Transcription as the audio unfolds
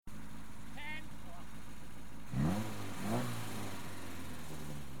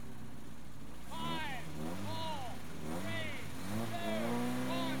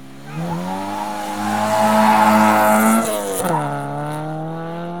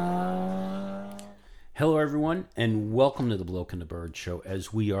Hello, everyone, and welcome to the Bloke and the Bird Show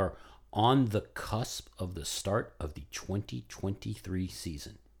as we are on the cusp of the start of the 2023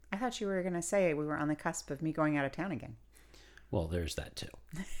 season. I thought you were going to say we were on the cusp of me going out of town again. Well, there's that too.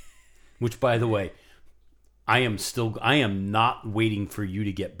 Which, by the way, I am not waiting for you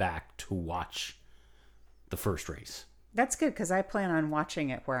to get back to watch the first race. That's good because I plan on watching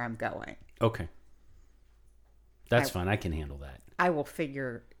it where I'm going. Okay. That's fine. I can handle that. I will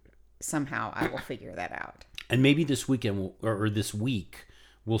figure that out. And maybe this weekend or this week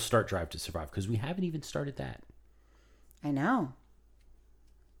we'll start Drive to Survive because we haven't even started that. I know.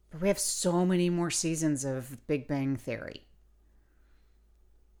 But we have so many more seasons of Big Bang Theory.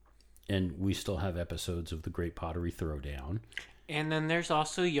 And we still have episodes of The Great Pottery Throwdown. And then there's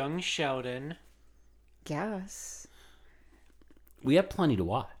also Young Sheldon. Yes. We have plenty to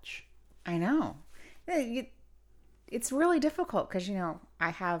watch. I know. It's really difficult because, I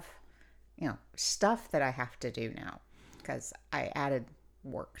have, stuff that I have to do now because I added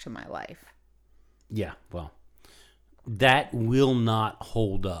work to my life. Yeah, well, that will not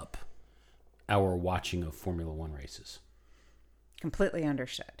hold up our watching of Formula One races. Completely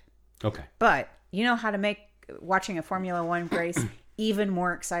understood. Okay. But you know how to make watching a Formula One race even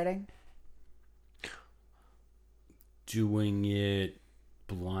more exciting? Doing it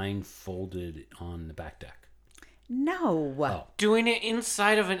blindfolded on the back deck. No. Oh. Doing it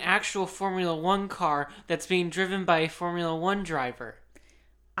inside of an actual Formula One car that's being driven by a Formula One driver.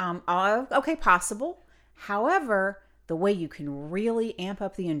 Okay, possible. However, the way you can really amp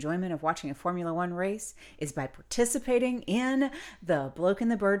up the enjoyment of watching a Formula One race is by participating in the Bloke and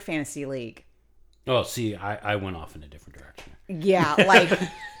the Bird Fantasy League. Oh, see, I went off in a different direction. Yeah, like...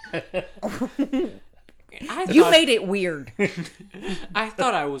 You made it weird. I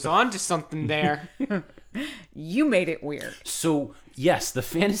thought I was onto something there. You made it weird. So, yes, the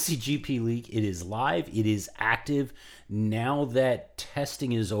Fantasy GP League, it is live. It is active. Now that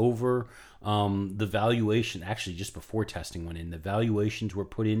testing is over, the valuation, actually just before testing went in, the valuations were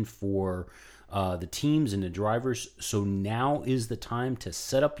put in for the teams and the drivers. So now is the time to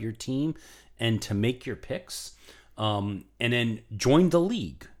set up your team and to make your picks. And then join the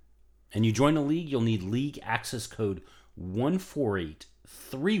league. And you join the league, you'll need league access code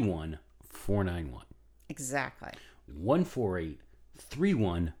 148-31491. Exactly.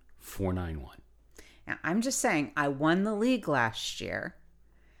 148-31491. Now, I'm just saying, I won the league last year.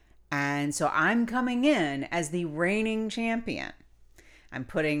 And so I'm coming in as the reigning champion. I'm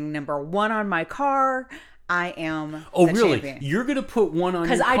putting number 1 on my car. I am Oh, the really? champion. You're going to put 1 on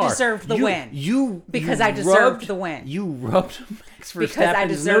your car? Because I deserved the win. Because I deserved the win. You rubbed Max Because I Verstappen's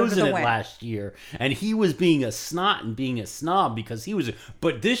deserved nose in the it win. last year. And he was being a snot and being a snob because he was...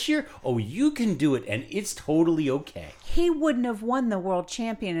 But this year, you can do it and it's totally okay. He wouldn't have won the world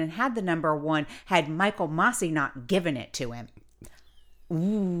champion and had the number 1 had Michael Masi not given it to him.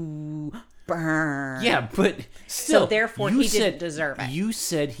 Ooh, burn. Yeah, but still. So therefore, he didn't deserve it. You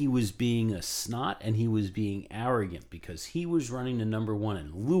said he was being a snot and he was being arrogant because he was running the number 1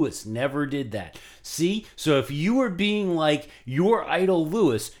 and Lewis never did that. See? So if you were being like your idol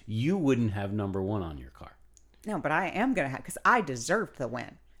Lewis, you wouldn't have number 1 on your car. No, but I am going to have, because I deserved the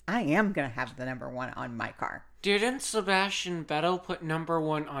win. I am going to have the number 1 on my car. Didn't Sebastian Vettel put number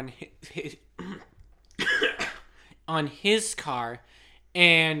 1 on his on his car,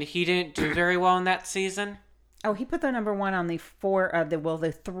 and he didn't do very well in that season? Oh, he put the number 1 on the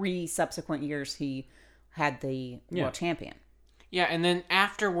 3 subsequent years he had the world champion. Yeah, and then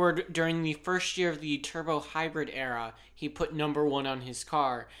afterward, during the first year of the turbo hybrid era, he put number 1 on his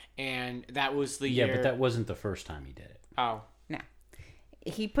car, and that was the year... Yeah, but that wasn't the first time he did it. Oh. No.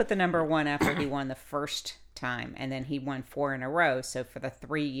 He put the number 1 after he won the first time, and then he won 4 in a row. So for the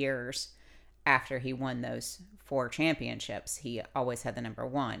 3 years after he won those 4 championships, he always had the number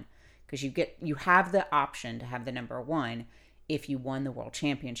 1. Because you have the option to have the number 1 if you won the world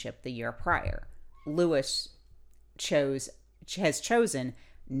championship the year prior. Lewis has chosen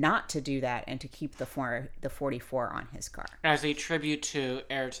not to do that and to keep the 44 on his car. As a tribute to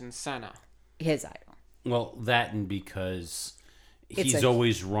Ayrton Senna. His idol. Well, that and because he's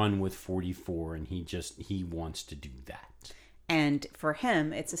always run with 44 and he wants to do that. And for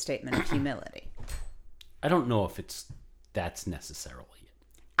him, it's a statement of humility. I don't know if that's necessarily it.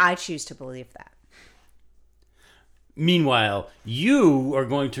 I choose to believe that. Meanwhile, you are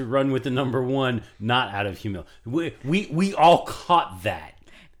going to run with the number 1, not out of humility. We all caught that.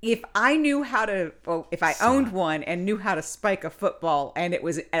 If I knew how to, if I owned one and knew how to spike a football and it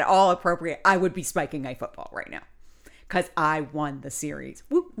was at all appropriate, I would be spiking a football right now. Because I won the series.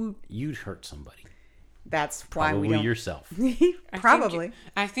 Whoop, whoop. You'd hurt somebody. That's why Probably we don't. yourself. Probably.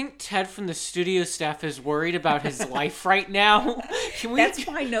 I think Ted from the studio staff is worried about his life right now. Can we? That's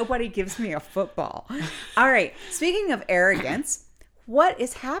why nobody gives me a football. All right. Speaking of arrogance, what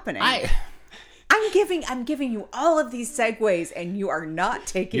is happening? I'm giving you all of these segues, and you are not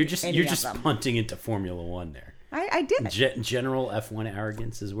taking. You're just any of them. punting into Formula One there. I did. General F1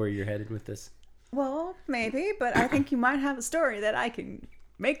 arrogance is where you're headed with this. Well, maybe, but I think you might have a story that I can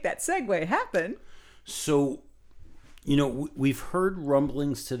make that segue happen. So, we've heard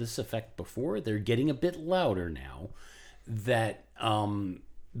rumblings to this effect before. They're getting a bit louder now that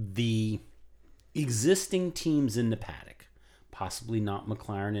the existing teams in the paddock, possibly not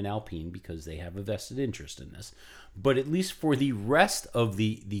McLaren and Alpine because they have a vested interest in this, but at least for the rest of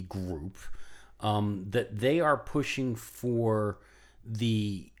the group, that they are pushing for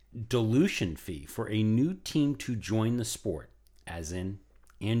the dilution fee for a new team to join the sport, as in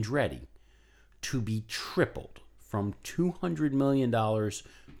Andretti, to be tripled from $200 million to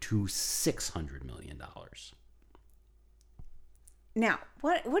 $600 million. Now,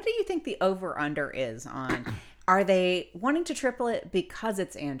 what do you think the over-under is on? Are they wanting to triple it because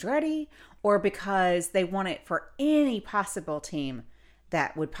it's Andretti, or because they want it for any possible team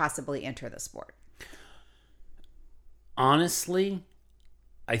that would possibly enter the sport? Honestly,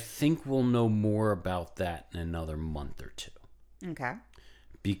 I think we'll know more about that in another month or two. Okay.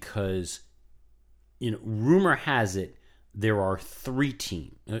 Because, rumor has it there are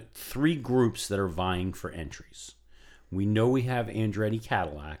three groups that are vying for entries. We know we have Andretti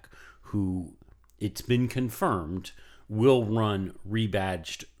Cadillac, who it's been confirmed will run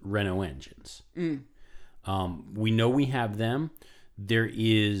rebadged Renault engines. We know we have them. There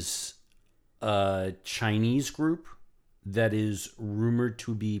is a Chinese group that is rumored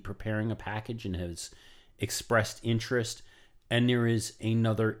to be preparing a package and has expressed interest. And there is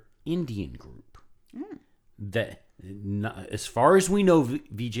another Indian group that, as far as we know,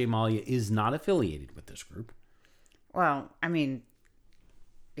 Vijay Mallya is not affiliated with this group. Well, I mean,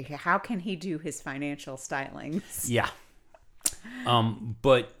 how can he do his financial stylings? Yeah.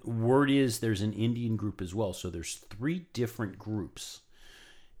 But word is there's an Indian group as well. So there's three different groups.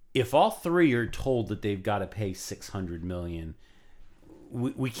 If all three are told that they've got to pay $600 million,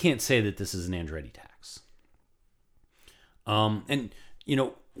 we can't say that this is an Andretti tax. And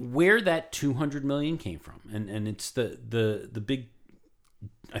where that $200 million came from, and it's the big,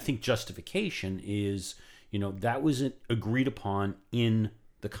 I think, justification is, that was agreed upon in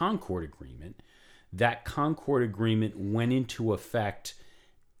the Concord Agreement. That Concord Agreement went into effect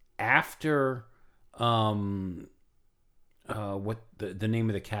after what the name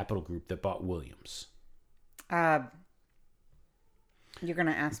of the capital group that bought Williams. You're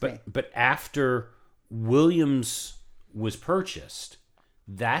gonna ask me. But after Williams was purchased,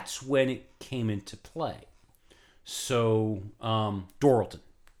 that's when it came into play. So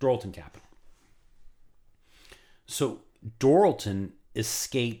Doralton Capital. So Doralton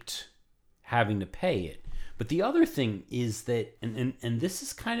escaped having to pay it. But the other thing is that, and this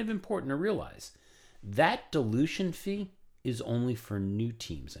is kind of important to realize, that dilution fee is only for new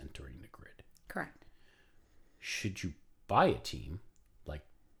teams entering the grid. Correct. Should you buy a team like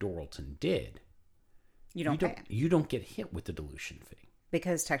Doralton did, you don't pay it. You don't get hit with the dilution fee.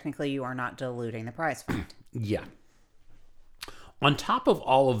 Because technically you are not diluting the prize fund. Yeah. On top of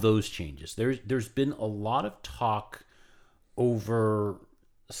all of those changes, there's been a lot of talk over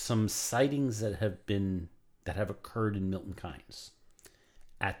some sightings that have occurred in Milton Keynes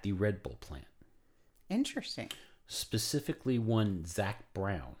at the Red Bull plant. Interesting. Specifically, one Zach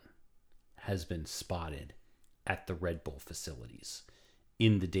Brown has been spotted at the Red Bull facilities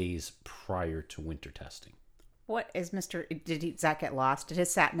in the days prior to winter testing. What is did Zach get lost? Did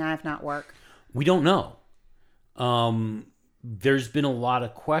his sat nav not work? We don't know. There's been a lot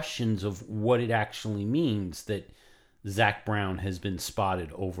of questions of what it actually means that Zach Brown has been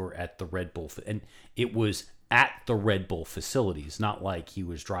spotted over at the Red Bull. And it was at the Red Bull facilities, not like he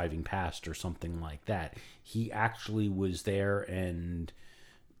was driving past or something like that. He actually was there, and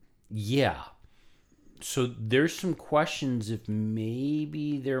yeah. So there's some questions if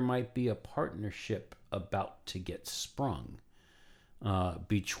maybe there might be a partnership about to get sprung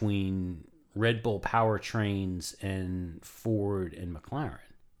between Red Bull powertrains and Ford and McLaren.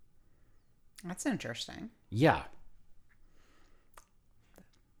 That's interesting. Yeah.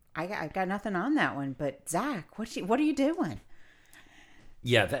 I got nothing on that one, but Zach, what are you doing?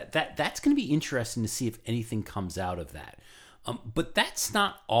 Yeah, that's going to be interesting to see if anything comes out of that. But that's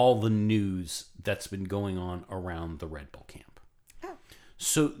not all the news that's been going on around the Red Bull camp. Oh.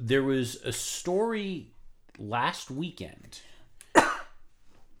 So there was a story last weekend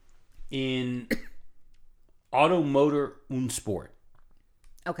in Automotor und Sport.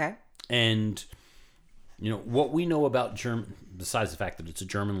 Okay. And, what we know about German, besides the fact that it's a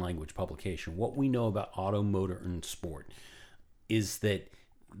German language publication, what we know about Automotor und Sport is that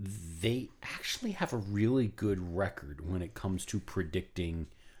they actually have a really good record when it comes to predicting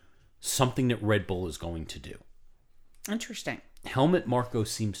something that Red Bull is going to do. Interesting. Helmut Marko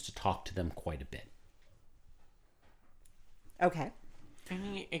seems to talk to them quite a bit. Okay.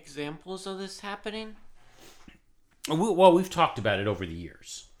 Any examples of this happening? Well, we've talked about it over the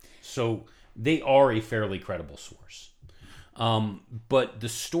years. So they are a fairly credible source. But the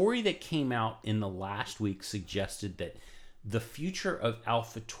story that came out in the last week suggested that the future of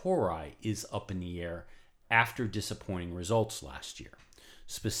AlphaTauri is up in the air after disappointing results last year.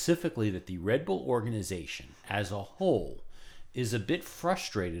 Specifically, that the Red Bull organization as a whole is a bit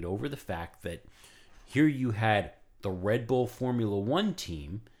frustrated over the fact that here you had the Red Bull Formula One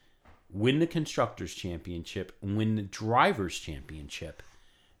team win the Constructors' Championship, win the Drivers' Championship,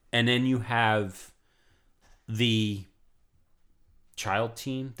 and then you have the child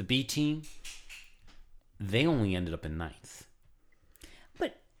team, the B team, they only ended up in ninth.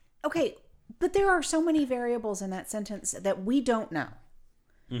 But there are so many variables in that sentence that we don't know.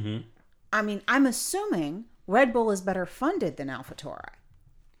 Mm-hmm. I mean, I'm assuming Red Bull is better funded than AlphaTauri.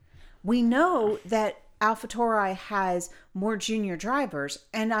 We know that AlphaTauri has more junior drivers,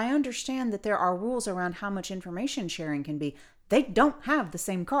 and I understand that there are rules around how much information sharing can be. They don't have the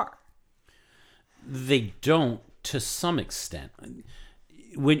same car. They don't, to some extent.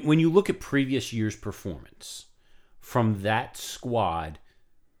 When you look at previous year's performance from that squad,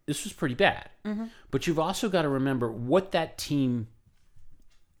 this was pretty bad. Mm-hmm. But you've also got to remember what that team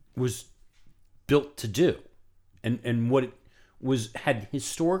was built to do, and what it had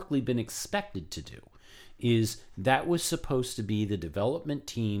historically been expected to do, is that was supposed to be the development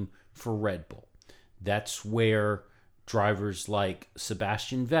team for Red Bull. That's where drivers like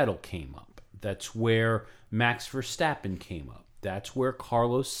Sebastian Vettel came up. That's where Max Verstappen came up. That's where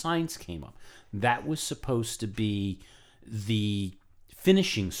Carlos Sainz came up. That was supposed to be the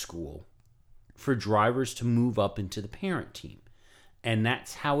finishing school for drivers to move up into the parent team. And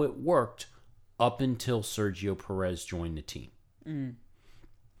that's how it worked up until Sergio Perez joined the team. Mm.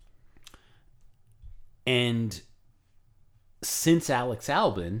 And since Alex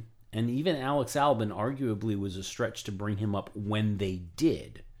Albon, and even Alex Albon arguably was a stretch to bring him up when they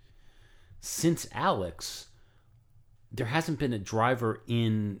did, since Alex, there hasn't been a driver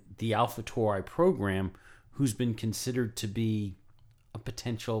in the AlphaTauri program who's been considered to be a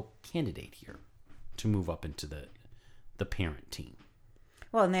potential candidate here to move up into the parent team.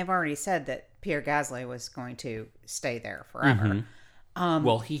 Well, and they've already said that Pierre Gasly was going to stay there forever. Mm-hmm.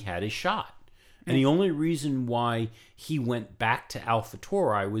 Well, he had his shot. And the only reason why he went back to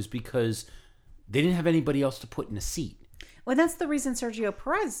AlphaTauri was because they didn't have anybody else to put in a seat. Well, that's the reason Sergio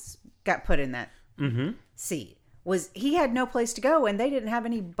Perez got put in that seat. Was he had no place to go, and they didn't have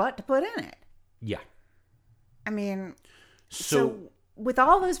any butt to put in it. Yeah. I mean, so with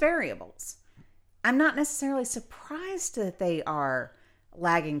all those variables, I'm not necessarily surprised that they are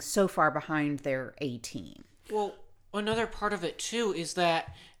lagging so far behind their A team. Well, another part of it too is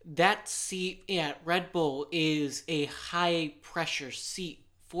that seat at Red Bull is a high pressure seat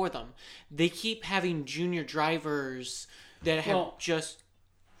for them. They keep having junior drivers that have just.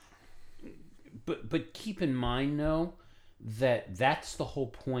 But keep in mind, though, that that's the whole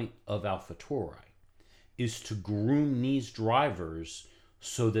point of AlphaTauri, is to groom these drivers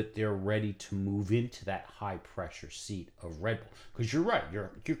so that they're ready to move into that high pressure seat of Red Bull. Because you're right,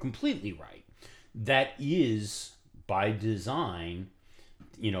 you're completely right. That is by design.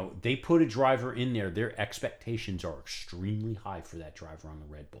 They put a driver in there. Their expectations are extremely high for that driver on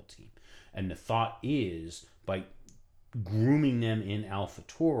the Red Bull team, and the thought is by grooming them in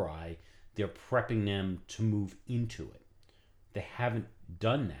AlphaTauri, they're prepping them to move into it. They haven't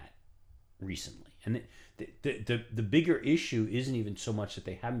done that recently. And the bigger issue isn't even so much that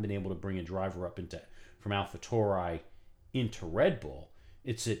they haven't been able to bring a driver up from AlphaTauri into Red Bull.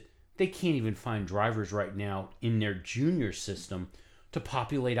 It's that they can't even find drivers right now in their junior system to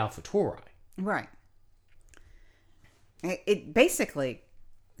populate AlphaTauri. Right. It basically,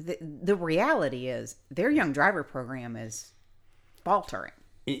 the reality is their young driver program is faltering.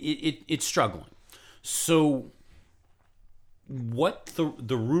 It's struggling. So what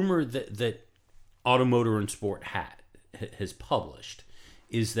the rumor that Automotor and Sport has published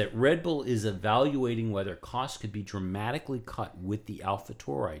is that Red Bull is evaluating whether costs could be dramatically cut with the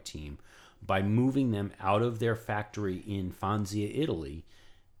AlphaTauri team by moving them out of their factory in Faenza, Italy,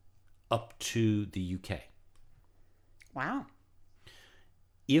 up to the UK. Wow.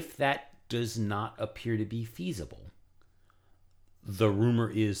 If that does not appear to be feasible. The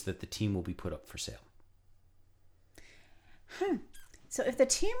rumor is that the team will be put up for sale. So if the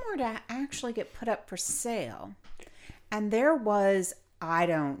team were to actually get put up for sale, and there was, I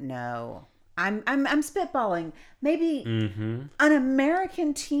don't know, I'm spitballing, maybe an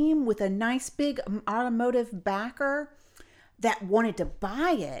American team with a nice big automotive backer that wanted to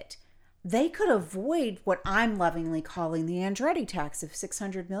buy it, they could avoid what I'm lovingly calling the Andretti tax of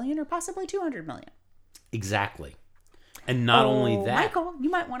 $600 million or possibly $200 million. Exactly. And not only that, Michael,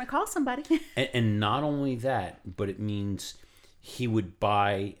 you might want to call somebody. and not only that, but it means he would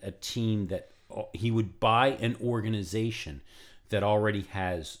buy a team he would buy an organization that already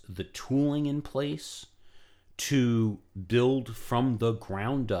has the tooling in place to build from the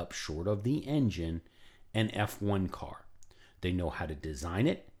ground up, short of the engine, an F1 car. They know how to design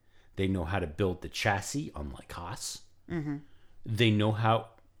it. They know how to build the chassis, unlike Haas. They know how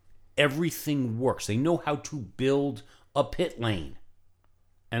everything works. They know how to build a pit lane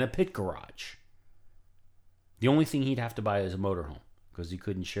and a pit garage. The only thing he'd have to buy is a motorhome because he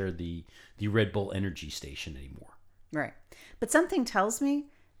couldn't share the Red Bull Energy Station anymore. Right. But something tells me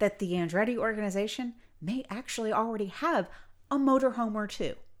that the Andretti organization may actually already have a motorhome or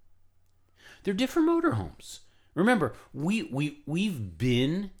two. They're different motorhomes. Remember, we've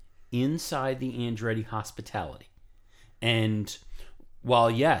been inside the Andretti hospitality. And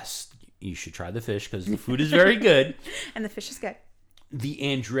while, yes, you should try the fish because the food is very good. And the fish is good. The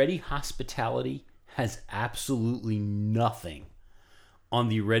Andretti hospitality has absolutely nothing on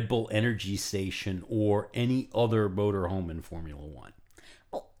the Red Bull Energy Station or any other motorhome in Formula One.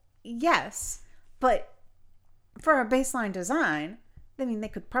 Well, yes, but for a baseline design, I mean, they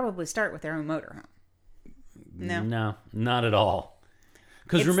could probably start with their own motorhome. No, not at all.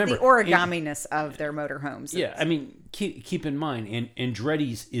 Because remember, the origaminess of their motorhomes. Yeah, I mean, keep in mind,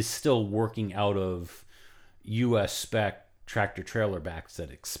 Andretti's is still working out of U.S. spec tractor trailer backs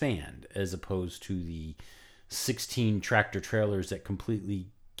that expand, as opposed to the 16 tractor trailers that completely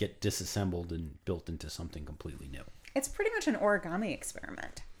get disassembled and built into something completely new. It's pretty much an origami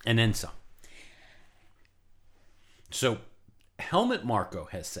experiment. And then some. So, Helmut Marko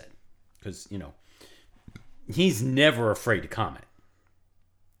has said, because, he's never afraid to comment.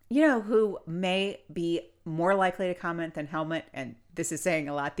 You know who may be more likely to comment than Helmut, and this is saying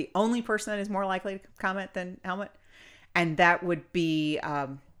a lot, the only person that is more likely to comment than Helmut, and that would be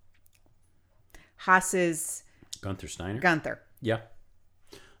Haas's Gunther Steiner. Gunther. Yeah.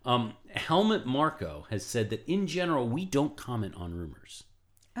 Helmut Marko has said that in general, we don't comment on rumors.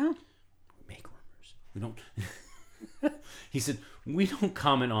 Oh. We make rumors. We don't. He said, we don't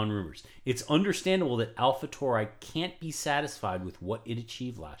comment on rumors. It's understandable that AlphaTauri can't be satisfied with what it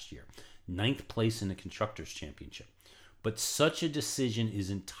achieved last year, 9th place in the Constructors' Championship. But such a decision is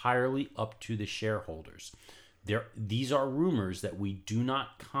entirely up to the shareholders. These are rumors that we do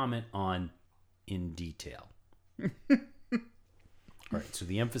not comment on in detail. All right, so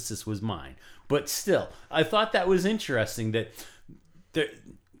the emphasis was mine. But still, I thought that was interesting that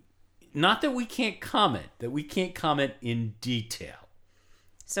not that we can't comment, that we can't comment in detail.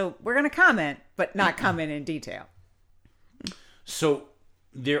 So we're going to comment, but not comment in detail. So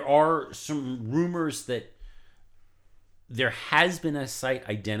there are some rumors that there has been a site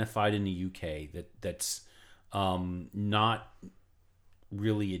identified in the UK that's not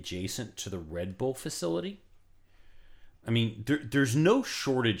really adjacent to the Red Bull facility. I mean, there's no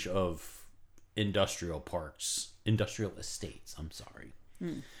shortage of industrial estates,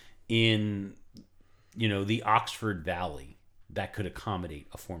 in, the Oxford Valley that could accommodate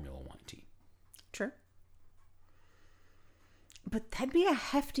a Formula One team. True. But that'd be a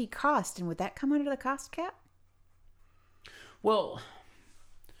hefty cost, and would that come under the cost cap? Well,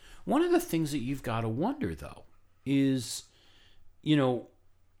 one of the things that you've got to wonder, though, is,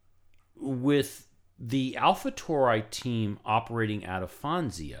 with the AlphaTauri team operating out of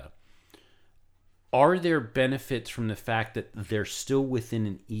Fonzia, are there benefits from the fact that they're still within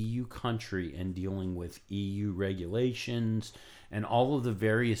an EU country and dealing with EU regulations and all of the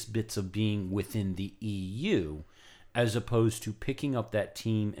various bits of being within the EU, as opposed to picking up that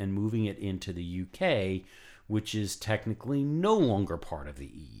team and moving it into the UK, which is technically no longer part of the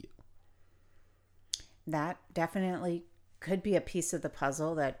EU? That definitely could be a piece of the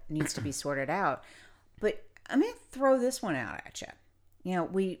puzzle that needs to be sorted out. But I'm going to throw this one out at you.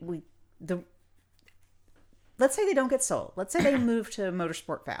 Let's say they don't get sold. Let's say they move to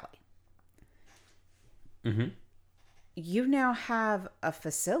Motorsport Valley. Mm-hmm. You now have a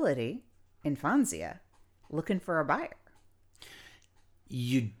facility in Fonzia looking for a buyer.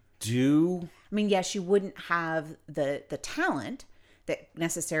 You do? I mean, yes, you wouldn't have the talent that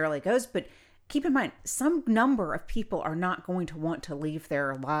necessarily goes. But keep in mind, some number of people are not going to want to leave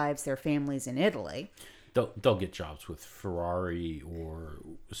their lives, their families in Italy. They'll get jobs with Ferrari or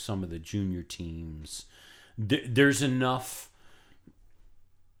some of the junior teams. There's enough.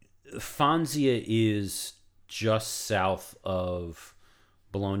 Fonzia is just south of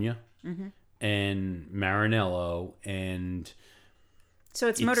Bologna and Maranello, and so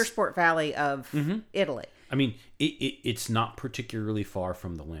it's Motorsport Valley of Italy. I mean, it's not particularly far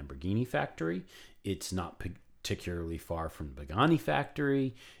from the Lamborghini factory. It's not particularly far from the Pagani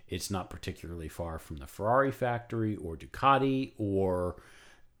factory. It's not particularly far from the Ferrari factory or Ducati or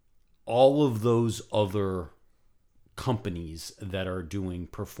all of those other companies that are doing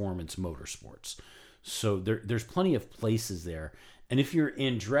performance motorsports. So there's plenty of places there. And if you're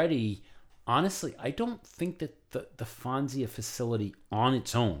Andretti, honestly, I don't think that the Fonzia facility on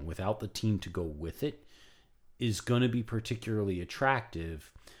its own, without the team to go with it, is going to be particularly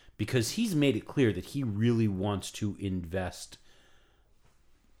attractive, because he's made it clear that he really wants to invest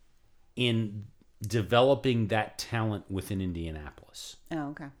in developing that talent within Indianapolis. Oh,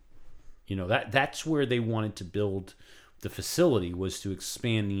 okay. You know, that's where they wanted to build the facility, was to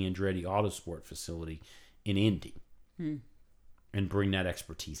expand the Andretti Autosport facility in Indy and bring that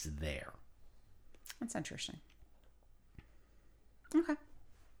expertise there. That's interesting. Okay.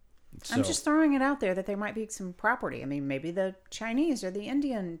 So, I'm just throwing it out there that there might be some property. I mean, maybe the Chinese or the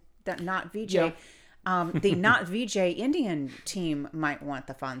Indian, not VJ, Yeah. the not VJ Indian team might want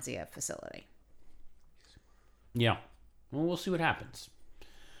the Fonzia facility. yeah. Well, we'll see what happens.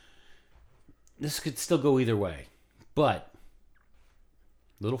 This could still go either way, but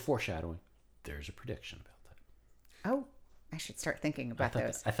little foreshadowing. There's a prediction about that. Oh, I should start thinking about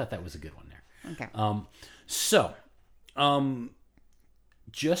those. I thought that was a good one there. Okay.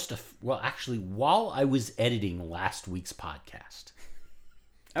 Actually, while I was editing last week's podcast,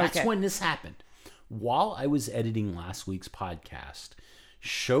 that's when this happened. While I was editing last week's podcast,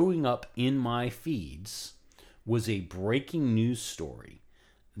 showing up in my feeds was a breaking news story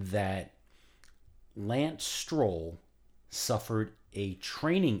that Lance Stroll suffered a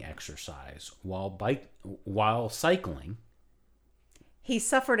training exercise while cycling. He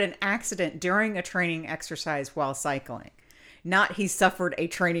suffered an accident during a training exercise while cycling. Not he suffered a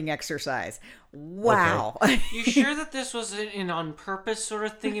training exercise. Wow. Okay. You sure that this was an on purpose sort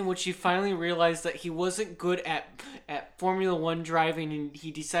of thing in which he finally realized that he wasn't good at Formula One driving and he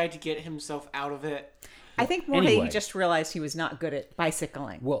decided to get himself out of it? I think more Anyway. he just realized he was not good at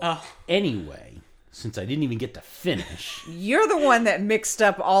bicycling. Well, anyway, since I didn't even get to finish, You're the one that mixed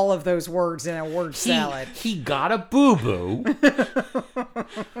up all of those words in a word salad. he got a boo-boo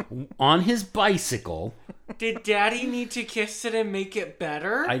on his bicycle. Did Daddy need to kiss it and make it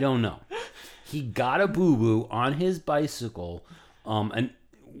better? I don't know. He got a boo-boo on his bicycle, and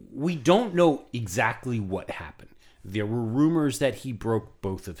we don't know exactly what happened. There were rumors that he broke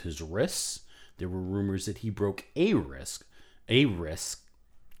both of his wrists. There were rumors that he broke a wrist.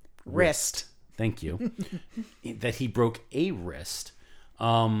 Thank you. That he broke a wrist.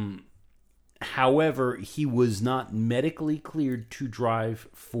 However, he was not medically cleared to drive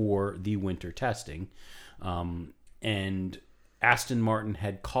for the winter testing. And Aston Martin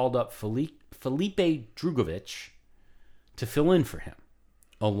had called up Felipe Drugovich to fill in for him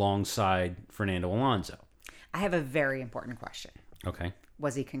alongside Fernando Alonso. I have a very important question. Okay.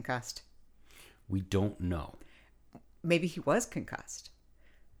 Was he concussed? We don't know. Maybe he was concussed.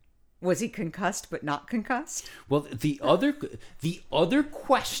 Was he concussed but not concussed? Well, the other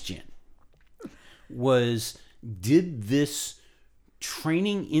question was, did this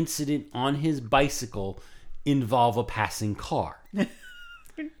training incident on his bicycle involve a passing car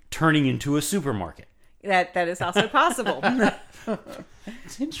turning into a supermarket? That is also possible.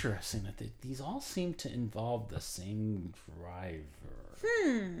 It's interesting that these all seem to involve the same driver.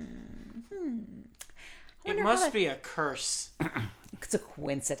 It must be a curse. It's a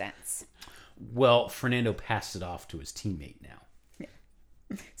coincidence. Well, Fernando passed it off to his teammate now.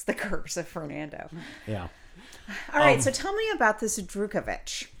 It's the curse of Fernando. Yeah. All right, so tell me about this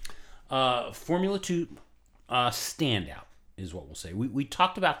Drukovich. Formula 2 standout is what we'll say. We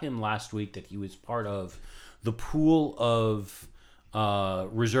talked about him last week, that he was part of the pool of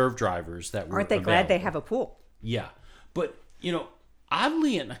reserve drivers that were Aren't they available. glad they have a pool? Yeah. But,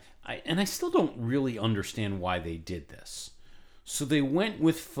 oddly, and I still don't really understand why they did this. So they went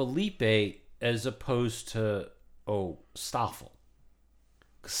with Felipe as opposed to, Stoffel.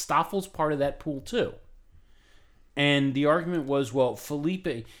 Stoffel's part of that pool too. And the argument was, well,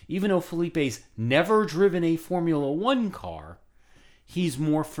 Felipe, even though Felipe's never driven a Formula One car, he's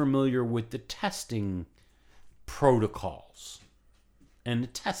more familiar with the testing protocols. and a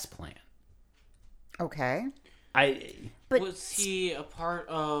test plan. Okay. But was he a part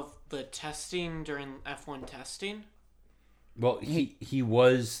of the testing during F1 testing? Well, he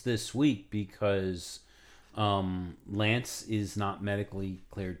was this week because Lance is not medically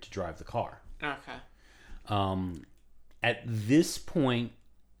cleared to drive the car. Okay. At this point,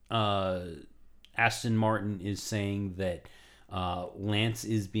 Aston Martin is saying that Lance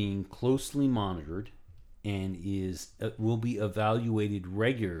is being closely monitored and will be evaluated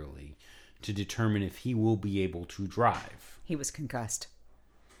regularly to determine if he will be able to drive. He was concussed.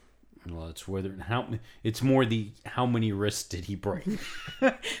 Well, it's it's more how many wrists did he break?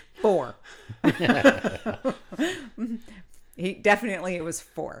 4. It was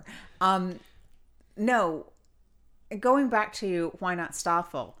 4. No, going back to why not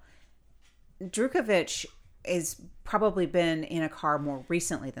Stoffel, Drukovic has probably been in a car more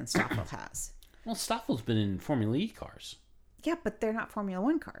recently than Stoffel has. Well, Stoffel's been in Formula E cars. Yeah, but they're not Formula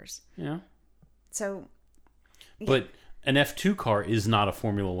 1 cars. Yeah. So. Yeah. But an F2 car is not a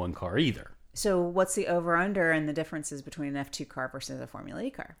Formula 1 car either. So what's the over-under and the differences between an F2 car versus a Formula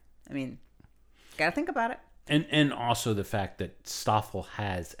E car? I mean, gotta think about it. And also the fact that Stoffel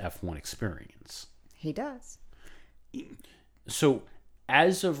has F1 experience. He does. So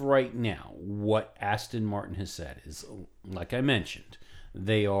as of right now, what Aston Martin has said is, like I mentioned,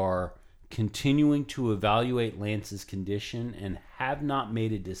 they are continuing to evaluate Lance's condition and have not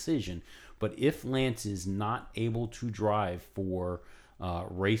made a decision. But if Lance is not able to drive for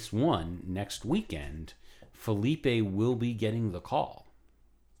race 1 next weekend, Felipe will be getting the call.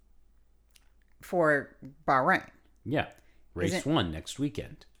 For Bahrain. Yeah, race 1 next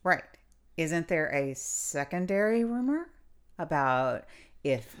weekend. Right. Isn't there a secondary rumor about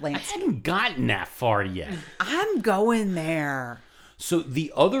if Lance... I hadn't gotten that far yet. I'm going there. So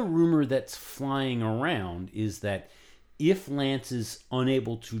the other rumor that's flying around is that if Lance is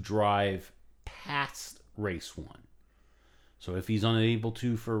unable to drive past race 1, so if he's unable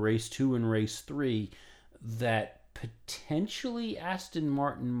to for race 2 and race 3, that potentially Aston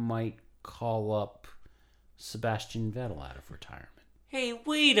Martin might call up Sebastian Vettel out of retirement. Hey,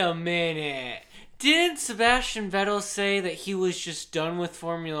 wait a minute. Didn't Sebastian Vettel say that he was just done with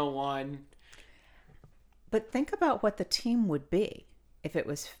Formula 1? But think about what the team would be if it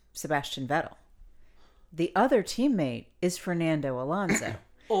was Sebastian Vettel. The other teammate is Fernando Alonso.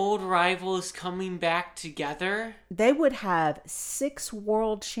 Old rivals coming back together? They would have 6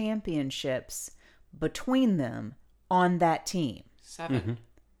 world championships between them on that team. 7.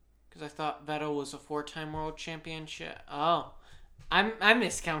 Because I thought Vettel was a 4-time world championship. Oh, I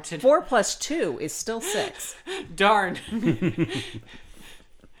miscounted. 4 plus 2 is still 6. Darn.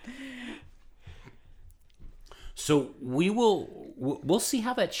 So we'll see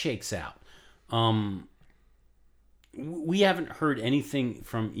how that shakes out. We haven't heard anything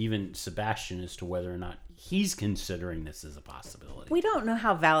from even Sebastian as to whether or not he's considering this as a possibility. We don't know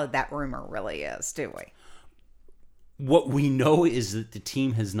how valid that rumor really is, do we? What we know is that the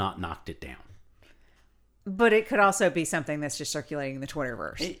team has not knocked it down. But it could also be something that's just circulating in the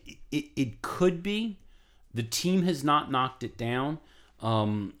Twitterverse. It could be. The team has not knocked it down.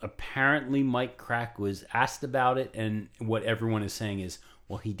 Apparently, Mike Crack was asked about it, and what everyone is saying is,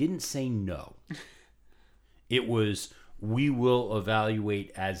 well, he didn't say no. It was, we will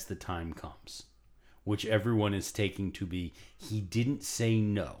evaluate as the time comes, which everyone is taking to be, he didn't say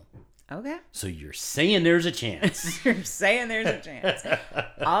no. Okay. So you're saying there's a chance. You're saying there's a chance.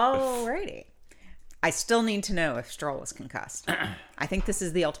 Alrighty. I still need to know if Stroll was concussed. I think this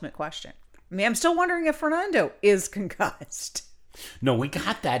is the ultimate question. I mean, I'm still wondering if Fernando is concussed. No, we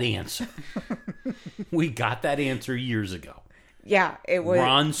got that answer. We got that answer years ago. Yeah, it was.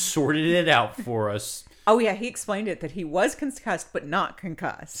 Ron sorted it out for us. Oh, yeah, he explained it that he was concussed, but not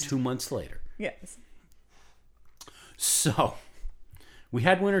concussed. 2 months later. Yes. So, we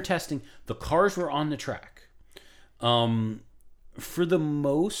had winter testing. The cars were on the track. For the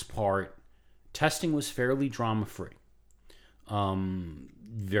most part, testing was fairly drama-free.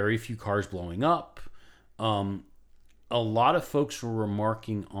 Very few cars blowing up. A lot of folks were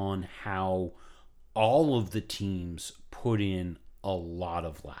remarking on how all of the teams put in a lot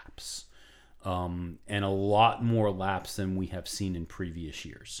of laps. And a lot more laps than we have seen in previous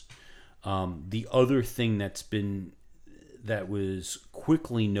years. The other thing that was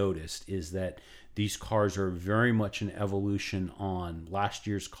quickly noticed is that these cars are very much an evolution on last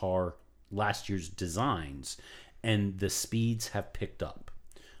year's designs, and the speeds have picked up.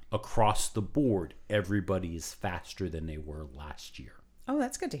 Across the board, everybody is faster than they were last year. Oh,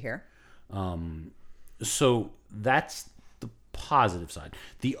 that's good to hear. So that's the positive side.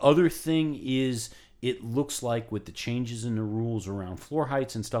 The other thing is it looks like with the changes in the rules around floor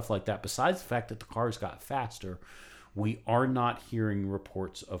heights and stuff like that, besides the fact that the cars got faster, we are not hearing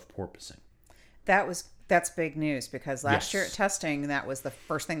reports of porpoising. That's big news, because last year at Yes. testing, that was the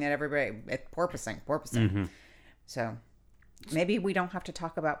first thing that everybody, porpoising. So maybe we don't have to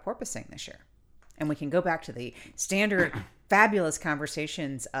talk about porpoising this year, and we can go back to the standard fabulous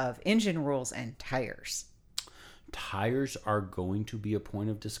conversations of engine rules and tires. Tires are going to be a point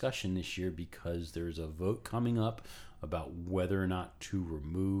of discussion this year because there's a vote coming up about whether or not to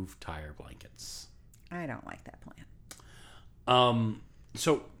remove tire blankets. I don't like that plan.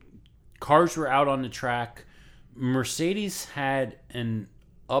 So cars were out on the track. Mercedes had an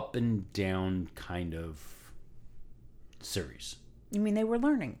up and down kind of series. You mean they were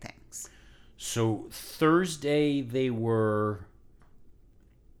learning things? So Thursday they were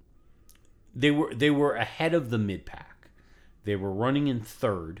ahead of the mid pack. They were running in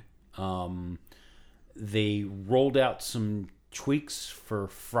third. They rolled out some tweaks for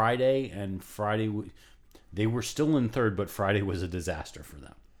Friday, and they were still in third, but Friday was a disaster for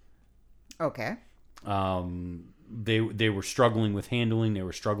them. Okay. They were struggling with handling. They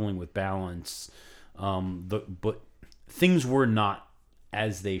were struggling with balance. But things were not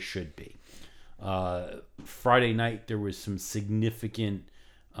as they should be. Friday night there was some significant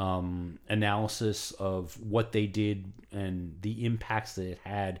analysis of what they did and the impacts that it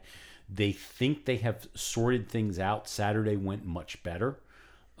had. They think they have sorted things out. Saturday went much better,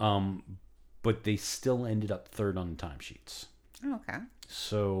 but they still ended up third on the timesheets. Okay.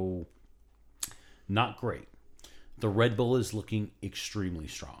 So, not great. The Red Bull is looking extremely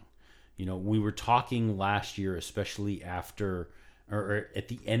strong. You know, we were talking last year, especially after or at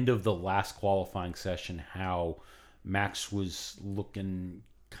the end of the last qualifying session, how Max was looking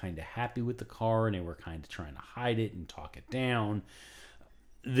kind of happy with the car and they were kind of trying to hide it and talk it down.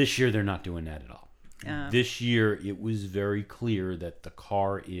 This year, they're not doing that at all. This year, it was very clear that the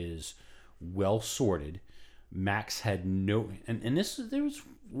car is well sorted. Max had no, and there was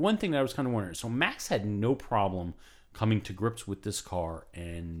one thing that I was kind of wondering. So Max had no problem coming to grips with this car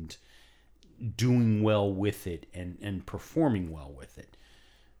and doing well with it and performing well with it.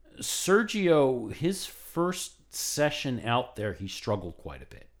 Sergio, his first session out there, he struggled quite a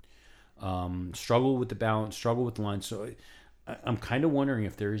bit. Struggled with the balance, struggled with the line. So I'm kind of wondering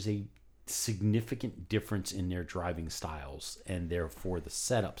if there is a significant difference in their driving styles and therefore the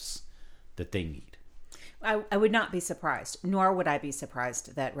setups that they need. I would not be surprised, nor would I be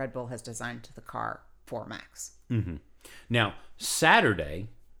surprised that Red Bull has designed the car for Max. Mm-hmm. Now, Saturday,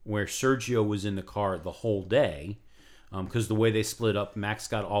 where Sergio was in the car the whole day, because the way they split up, Max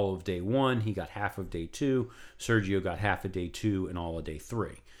got all of day one, he got half of day two, Sergio got half of day two and all of day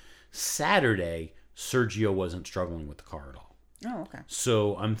three. Saturday, Sergio wasn't struggling with the car at all. Oh, okay.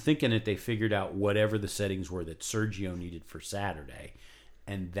 So I'm thinking that they figured out whatever the settings were that Sergio needed for Saturday,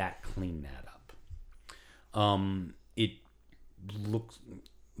 and that cleaned that up. It looks,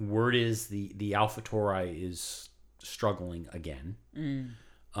 word is the AlphaTauri is struggling again.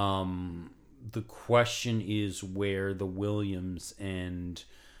 The question is where the Williams and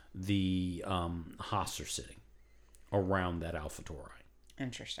the Haas are sitting around that AlphaTauri.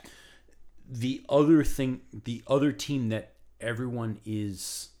 Interesting. The other team that everyone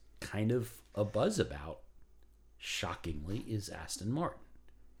is kind of abuzz about, shockingly, is Aston Martin.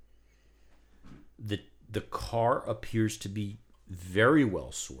 The car appears to be very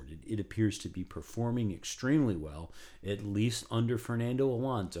well sorted. It appears to be performing extremely well, at least under Fernando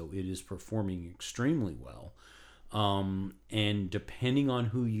Alonso. It is performing extremely well. And depending on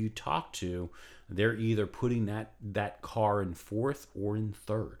who you talk to, they're either putting that car in fourth or in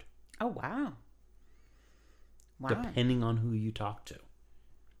third. Oh, wow. Wow. Depending on who you talk to.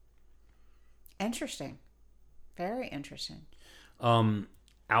 Interesting. Very interesting.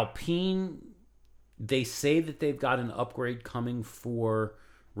 Alpine, they say that they've got an upgrade coming for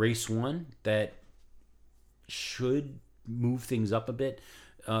race one that should move things up a bit.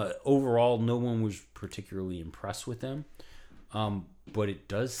 Overall, no one was particularly impressed with them. But it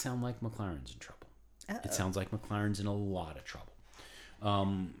does sound like McLaren's in trouble. Uh-oh. It sounds like McLaren's in a lot of trouble.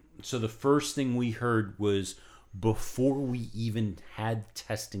 So the first thing we heard was before we even had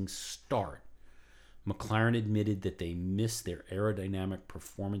testing start, McLaren admitted that they missed their aerodynamic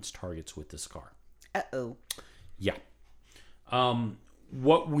performance targets with this car. Uh-oh. Yeah.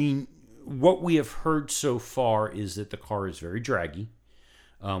 What we have heard so far is that the car is very draggy,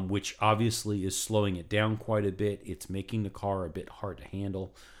 which obviously is slowing it down quite a bit. It's making the car a bit hard to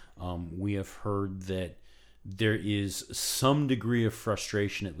handle. We have heard that there is some degree of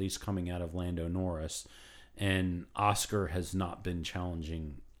frustration, at least coming out of Lando Norris, and Oscar has not been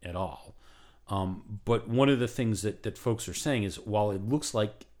challenging at all. But one of the things that folks are saying is, while it looks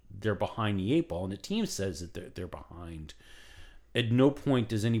like they're behind the eight ball, and the team says that they're behind, at no point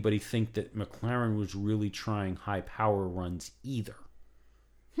does anybody think that McLaren was really trying high power runs either.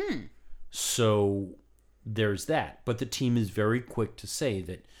 So there's that. But the team is very quick to say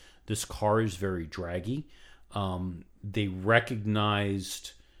that this car is very draggy. They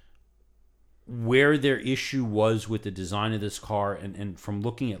recognized where their issue was with the design of this car, and from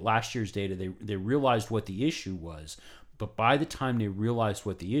looking at last year's data, they realized what the issue was. But by the time they realized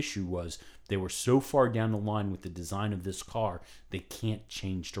what the issue was, they were so far down the line with the design of this car, they can't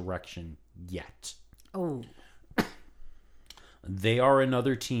change direction yet. Oh. They are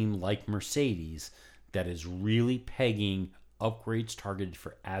another team like Mercedes that is really pegging upgrades targeted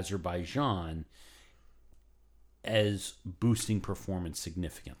for Azerbaijan as boosting performance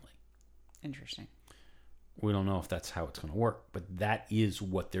significantly. Interesting. We don't know if that's how it's going to work, but that is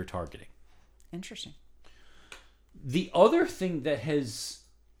what they're targeting. Interesting. The other thing that has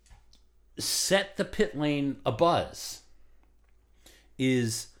set the pit lane abuzz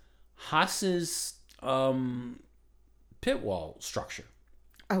is Haas's pit wall structure.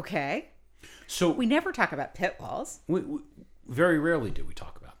 Okay. So we never talk about pit walls. We very rarely do we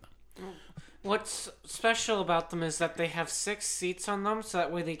talk about them. What's special about them is that they have 6 seats on them, so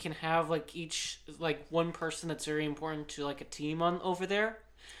that way they can have each one person that's very important to a team on over there.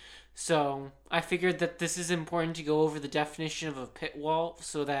 So I figured that this is important to go over the definition of a pit wall,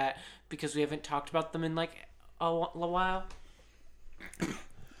 so that because we haven't talked about them in a while.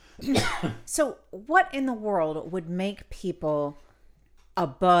 So what in the world would make people a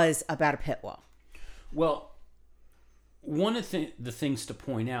buzz about a pit wall? Well, one of the things to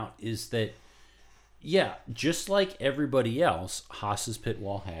point out is that, yeah, just like everybody else, Haas's pit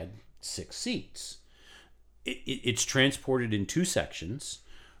wall had 6 seats. It's transported in 2 sections,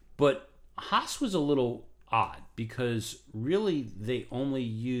 but Haas was a little odd because really they only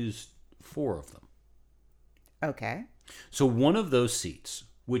used 4 of them. Okay. So one of those seats,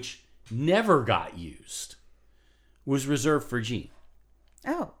 which never got used, was reserved for Gene.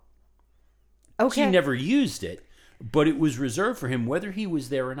 Oh. Okay. He never used it, but it was reserved for him whether he was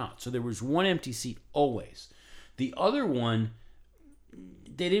there or not. So there was one empty seat always. The other one,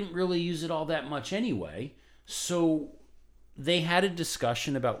 they didn't really use it all that much anyway. So they had a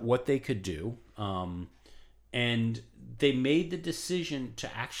discussion about what they could do. And they made the decision to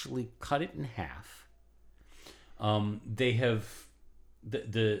actually cut it in half. They have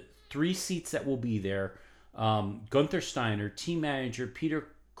the 3 seats that will be there. Gunther Steiner, team manager Peter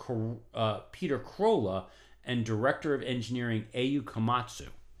Krolla, and director of engineering Ayu Komatsu.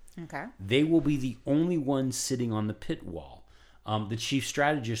 Okay. They will be the only ones sitting on the pit wall. The chief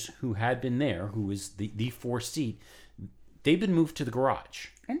strategist who had been there, who is the 4 seat, they've been moved to the garage.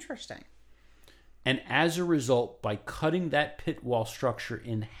 Interesting. And as a result, by cutting that pit wall structure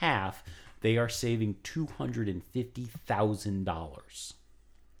in half, they are saving $250,000.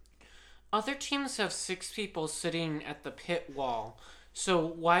 Other teams have 6 people sitting at the pit wall. So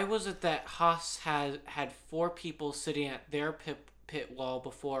why was it that Haas had 4 people sitting at their pit wall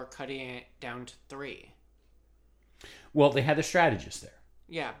before cutting it down to 3? Well, they had a strategist there.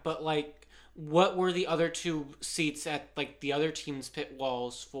 Yeah, but what were the other 2 seats at the other team's pit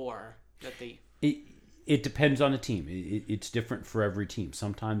walls for? That they. It depends on the team. It's different for every team.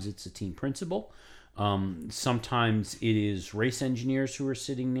 Sometimes it's a team principal. Sometimes it is race engineers who are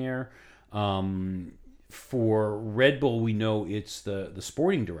sitting there. For Red Bull, we know it's the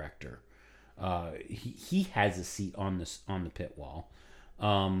sporting director. He has a seat on the pit wall.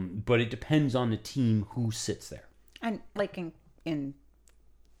 But it depends on the team who sits there. And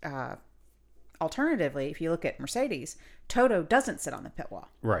alternatively, if you look at Mercedes, Toto doesn't sit on the pit wall.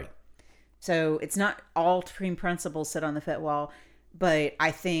 Right. So it's not all team principals sit on the pit wall, but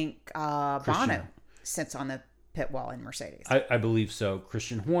I think Bono sits on the pit wall in Mercedes. I believe so.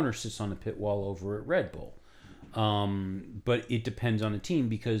 Christian Horner sits on the pit wall over at Red Bull. But it depends on the team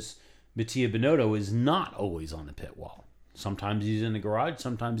because Mattia Binotto is not always on the pit wall. Sometimes he's in the garage,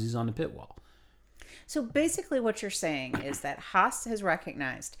 sometimes he's on the pit wall. So basically what you're saying is that Haas has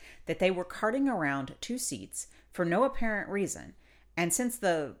recognized that they were carting around 2 seats for no apparent reason. And since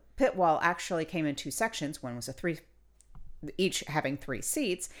the pit wall actually came in 2 sections, one was each having 3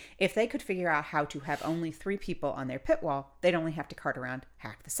 seats, if they could figure out how to have only 3 people on their pit wall, they'd only have to cart around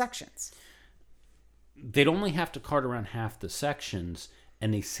half the sections. They'd only have to cart around half the sections,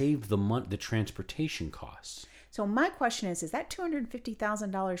 and they save the transportation costs. So my question is that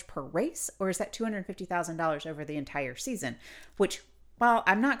 $250,000 per race, or is that $250,000 over the entire season? Which, well,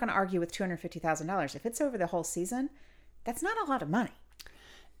 I'm not going to argue with $250,000. If it's over the whole season, that's not a lot of money.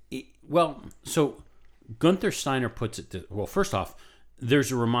 Well, so Gunther Steiner puts it. Well, first off,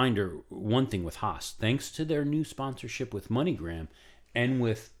 there's a reminder. One thing with Haas, thanks to their new sponsorship with MoneyGram and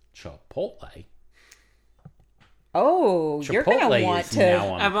with Chipotle. Oh, you're gonna want to.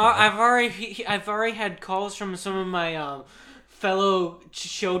 I've already had calls from some of my fellow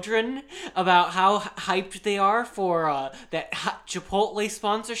children about how hyped they are for that Chipotle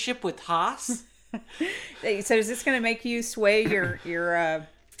sponsorship with Haas. So is this going to make you sway your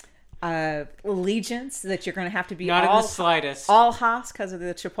allegiance that you're going to have to be not in the slightest all Haas because of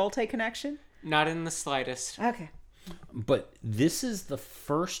the Chipotle connection? Not in the slightest. Okay. But this is the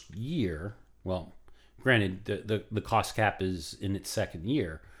first year. Well, granted, the cost cap is in its second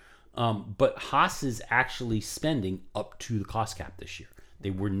year. But Haas is actually spending up to the cost cap this year.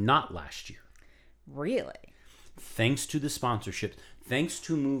 They were not last year. Really? Thanks to the sponsorships, thanks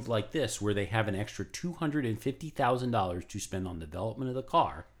to a move like this where they have an extra $250,000 to spend on development of the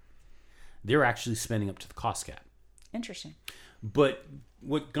car, they're actually spending up to the cost cap. Interesting. But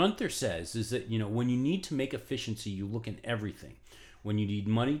what Gunther says is that, when you need to make efficiency, you look in everything. When you need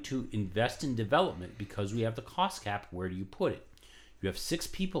money to invest in development because we have the cost cap, where do you put it? You have 6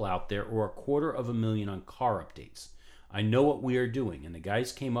 people out there or $250,000 on car updates. I know what we are doing. And the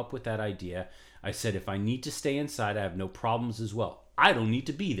guys came up with that idea. I said, if I need to stay inside, I have no problems as well. I don't need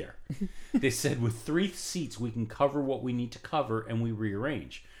to be there. They said with 3 seats, we can cover what we need to cover and we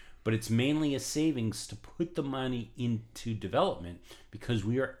rearrange. But it's mainly a savings to put the money into development because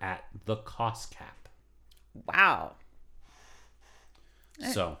we are at the cost cap. Wow.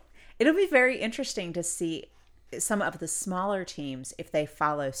 So it'll be very interesting to see some of the smaller teams if they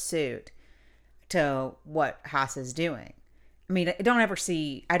follow suit to what Haas is doing. I mean, I don't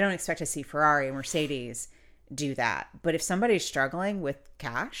expect to see Ferrari and Mercedes do that. But if somebody's struggling with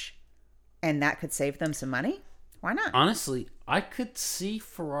cash and that could save them some money, why not? Honestly, I could see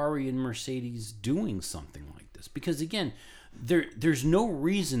Ferrari and Mercedes doing something like this because, again, there's no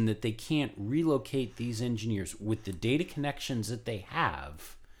reason that they can't relocate these engineers with the data connections that they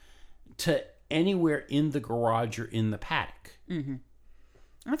have to anywhere in the garage or in the paddock. Mm-hmm.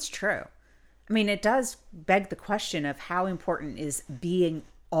 That's true. I mean, it does beg the question of how important is being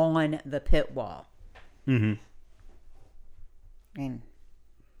on the pit wall. Mm-hmm. I mean,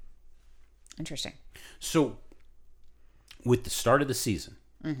 interesting. So, with the start of the season,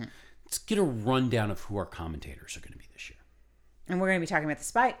 let's get a rundown of who our commentators are going to be this year. And we're going to be talking about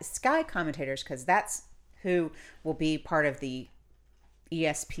the Sky commentators because that's who will be part of the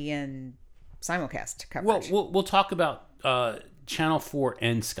ESPN simulcast coverage. Well, we'll talk about Channel 4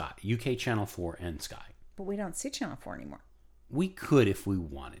 and Sky, UK Channel 4 and Sky. But we don't see Channel 4 anymore. We could if we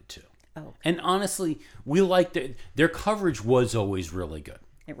wanted to. Oh. Okay. And honestly, we like their coverage was always really good.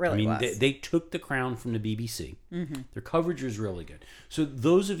 It really was. They took the crown from the BBC. Mm-hmm. Their coverage was really good. So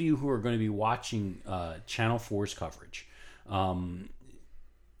those of you who are going to be watching Channel 4's coverage,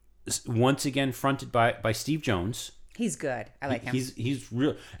 once again fronted by Steve Jones. He's good. I like him. He's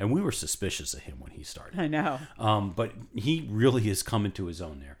real, and we were suspicious of him when he started. I know. But he really is coming to his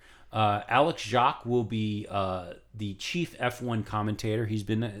own there. Alex Jacques will be the chief F1 commentator. He's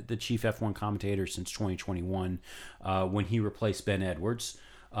been the chief F1 commentator since 2021 when he replaced Ben Edwards.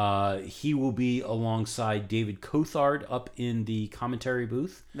 He will be alongside David Coulthard up in the commentary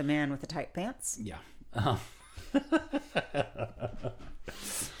booth. The man with the tight pants? Yeah.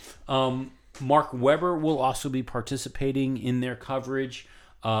 Mark Webber will also be participating in their coverage.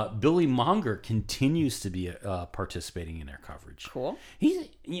 Billy Monger continues to be participating in their coverage. Cool. He's,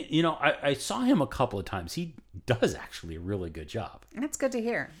 I saw him a couple of times. He does actually a really good job. That's good to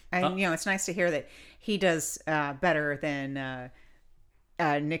hear. It's nice to hear that he does better than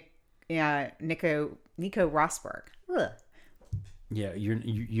Nico Rosberg. Ugh. Yeah,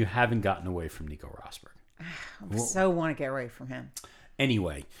 you haven't gotten away from Nico Rosberg. I so want to get away from him.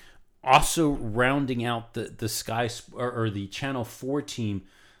 Anyway, also rounding out the Sky or the Channel 4 team,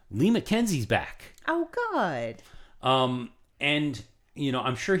 Lee McKenzie's back. Oh, good. And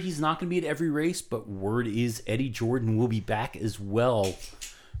I'm sure he's not going to be at every race, but word is Eddie Jordan will be back as well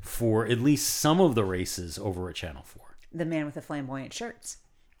for at least some of the races over at Channel 4. The man with the flamboyant shirts.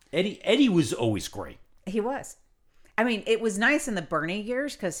 Eddie was always great. He was. I mean, it was nice in the Bernie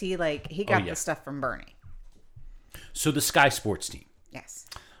years because he got the stuff from Bernie. So the Sky Sports team. Yes.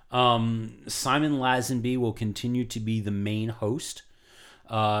 Simon Lazenby will continue to be the main host,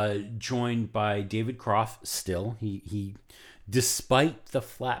 joined by David Croft still. He despite the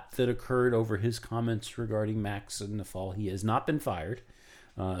flap that occurred over his comments regarding Max in the fall, he has not been fired.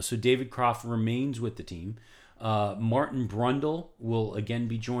 So David Croft remains with the team. Martin Brundle will again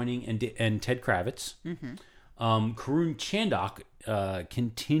be joining, and Ted Kravitz. Mm-hmm. Karun Chandok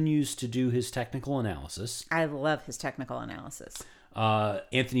continues to do his technical analysis. I love his technical analysis.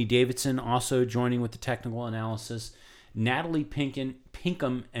 Anthony Davidson also joining with the technical analysis. Natalie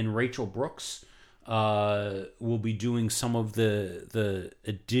Pinkham and Rachel Brooks will be doing some of the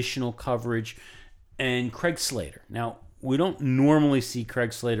additional coverage. And Craig Slater. Now, we don't normally see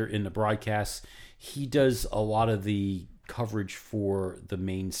Craig Slater in the broadcasts. He does a lot of the coverage for the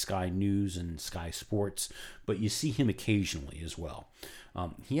main Sky News and Sky Sports, but you see him occasionally as well.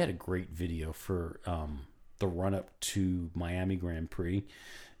 He had a great video for the run-up to Miami Grand Prix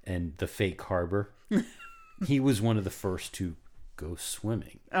and the fake harbor. He was one of the first to go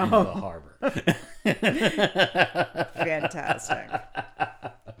swimming in the harbor. Fantastic.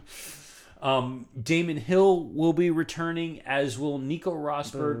 Damon Hill will be returning, as will Nico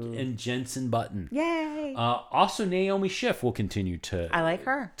Rosberg and Jensen Button. Yay! Also, Naomi Schiff will continue to I like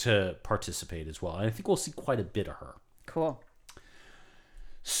her to participate as well, and I think we'll see quite a bit of her. Cool.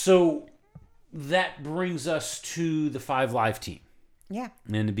 So that brings us to the 5 Live team. Yeah.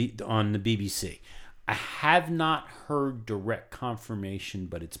 And on the BBC. I have not heard direct confirmation,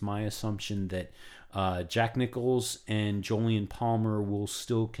 but it's my assumption that Jack Nichols and Jolyon Palmer will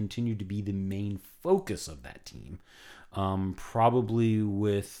still continue to be the main focus of that team. Probably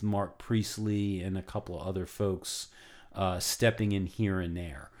with Mark Priestley and a couple of other folks stepping in here and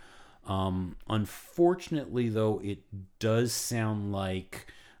there. Unfortunately, though, it does sound like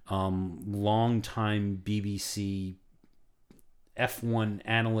longtime BBC F1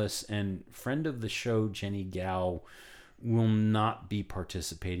 analyst and friend of the show, Jenny Gow, will not be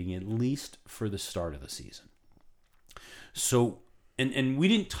participating, at least for the start of the season. So, and we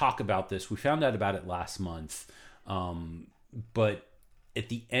didn't talk about this. We found out about it last month. But at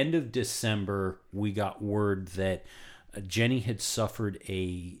the end of December, we got word that Jenny had suffered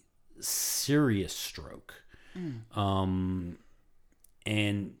a serious stroke. And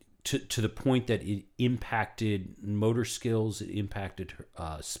to the point that it impacted motor skills, it impacted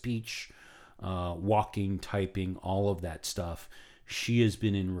her speech, walking, typing, all of that stuff. She has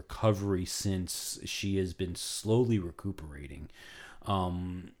been in recovery since. She has been slowly recuperating.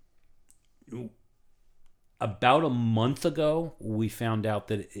 About a month ago, we found out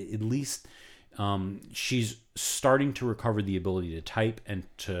that at least she's starting to recover the ability to type and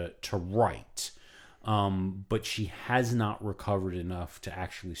to write. But she has not recovered enough to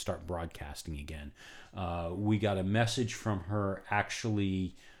actually start broadcasting again. We got a message from her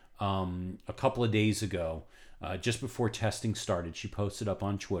actually a couple of days ago, just before testing started. She posted up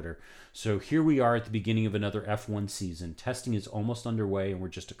on Twitter. So here we are at the beginning of another F1 season. Testing is almost underway, and we're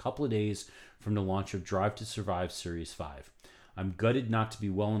just a couple of days from the launch of Drive to Survive Series 5. I'm gutted not to be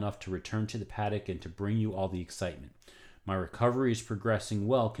well enough to return to the paddock and to bring you all the excitement. My recovery is progressing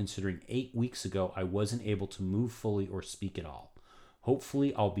well, considering 8 weeks ago I wasn't able to move fully or speak at all.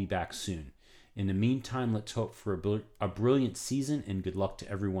 Hopefully I'll be back soon. In the meantime, let's hope for a brilliant season, and good luck to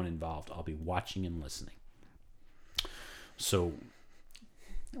everyone involved. I'll be watching and listening. So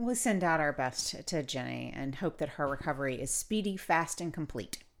we'll send out our best to Jenny and hope that her recovery is speedy, fast, and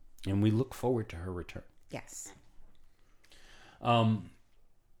complete. And we look forward to her return. Yes.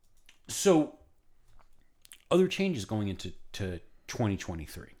 So other changes going into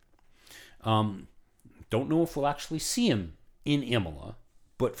 2023. Don't know if we'll actually see him in Imola,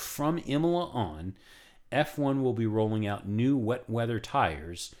 but from Imola on, F1 will be rolling out new wet weather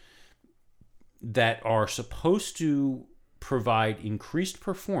tires that are supposed to provide increased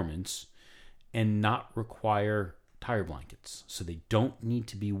performance and not require tire blankets, so they don't need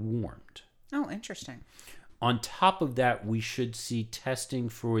to be warmed. Oh, interesting. On top of that, we should see testing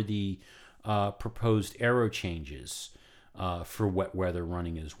for the proposed aero changes for wet weather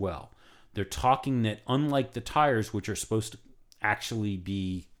running as well. They're talking that unlike the tires, which are supposed to actually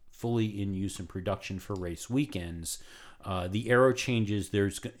be fully in use in production for race weekends, the aero changes,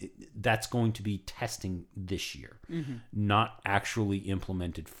 that's going to be testing this year, not actually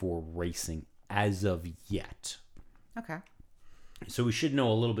implemented for racing as of yet. Okay. So we should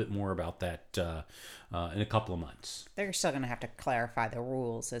know a little bit more about that in a couple of months. They're still going to have to clarify the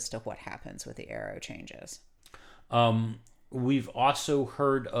rules as to what happens with the aero changes. We've also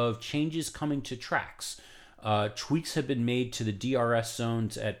heard of changes coming to tracks. Tweaks have been made to the DRS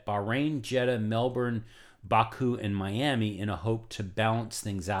zones at Bahrain, Jeddah, Melbourne, Baku, and Miami in a hope to balance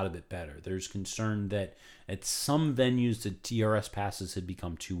things out a bit better. There's concern that at some venues the DRS passes had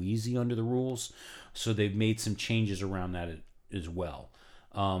become too easy under the rules, so they've made some changes around that as well.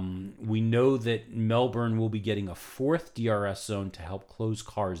 We know that Melbourne will be getting a 4th DRS zone to help close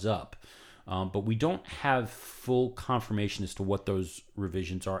cars up. But we don't have full confirmation as to what those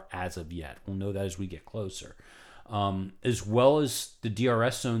revisions are as of yet. We'll know that as we get closer. As well as the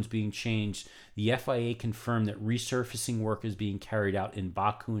DRS zones being changed, the FIA confirmed that resurfacing work is being carried out in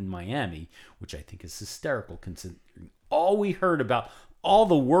Baku and Miami, which I think is hysterical considering all we heard about all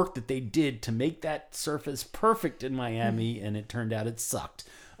the work that they did to make that surface perfect in Miami, and it turned out it sucked.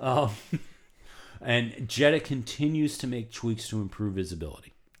 And Jeddah continues to make tweaks to improve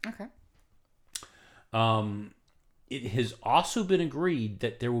visibility. Okay. It has also been agreed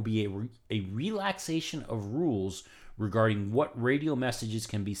that there will be a relaxation of rules regarding what radio messages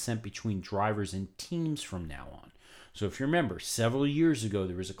can be sent between drivers and teams from now on. So if you remember, several years ago,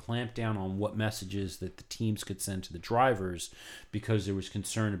 there was a clampdown on what messages that the teams could send to the drivers because there was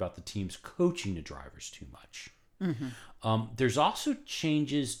concern about the teams coaching the drivers too much. Mm-hmm. There's also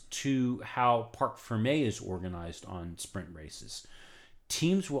changes to how Parc Fermé is organized on sprint races.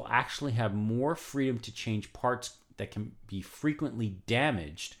 Teams will actually have more freedom to change parts that can be frequently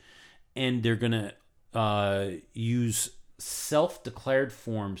damaged, and they're going to use self-declared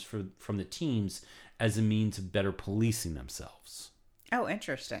forms from the teams as a means of better policing themselves. Oh,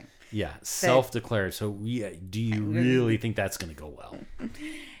 interesting. Yeah, self-declared. So, do you really think that's going to go well?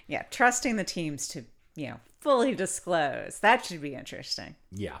 Yeah, trusting the teams to, fully disclose. That should be interesting.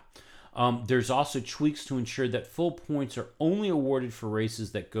 Yeah. There's also tweaks to ensure that full points are only awarded for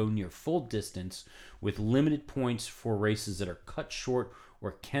races that go near full distance, with limited points for races that are cut short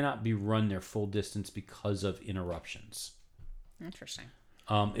or cannot be run their full distance because of interruptions. Interesting.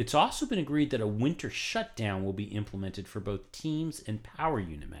 It's also been agreed that a winter shutdown will be implemented for both teams and power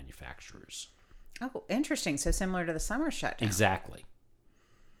unit manufacturers. Oh, interesting. So similar to the summer shutdown. Exactly.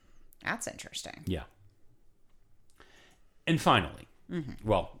 That's interesting. Yeah. And finally,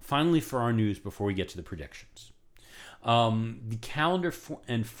 finally for our news before we get to the predictions. The calendar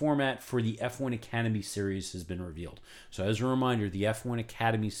and format for the F1 Academy Series has been revealed. So as a reminder, the F1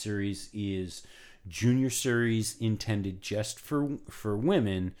 Academy Series is junior series intended just for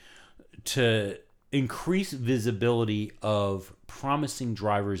women to increase visibility of promising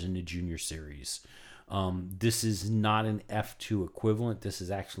drivers in the junior series. This is not an F2 equivalent. This is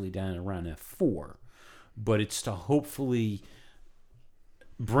actually down around F4, but it's to hopefully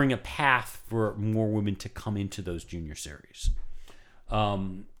bring a path for more women to come into those junior series.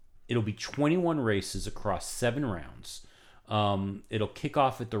 It'll be 21 races across 7 rounds. It'll kick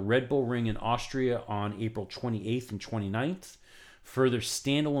off at the Red Bull Ring in Austria on April 28th and 29th. Further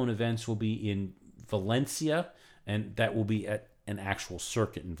standalone events will be in Valencia, and that will be at an actual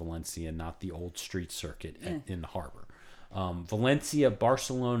circuit in Valencia, not the old street circuit in the harbor. Valencia,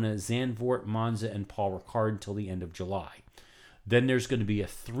 Barcelona, Zandvoort, Monza, and Paul Ricard until the end of July. Then there's going to be a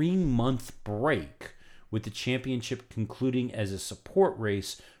 3-month break, with the championship concluding as a support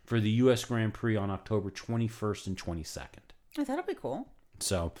race for the U.S. Grand Prix on October 21st and 22nd. Oh, that'll be cool.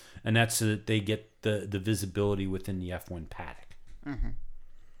 So, and that's so that they get the visibility within the F1 paddock. Mm-hmm.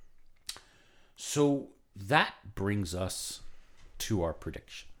 So that brings us to our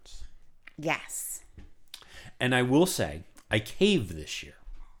predictions. Yes. And I will say, I caved this year.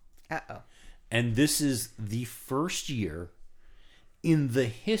 Uh-oh. And this is the first year in the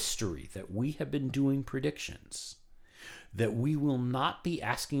history that we have been doing predictions that we will not be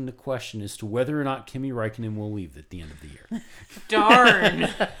asking the question as to whether or not Kimi Räikkönen will leave at the end of the year. Darn.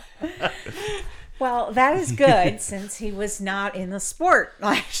 Well, that is good since he was not in the sport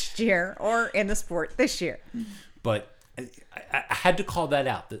last year or in the sport this year. But I had to call that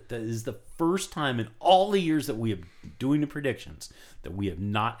out. That is the first time in all the years that we have been doing the predictions that we have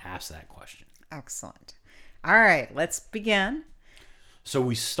not asked that question. Excellent. All right, let's begin. So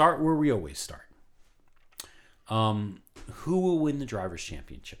we start where we always start. Who will win the Drivers'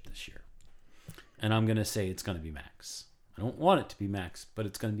 Championship this year? And I'm going to say it's going to be Max. I don't want it to be Max, but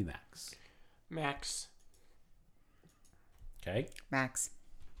it's going to be Max. Max. Okay. Max.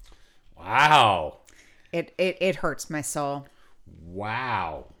 Wow. It hurts my soul.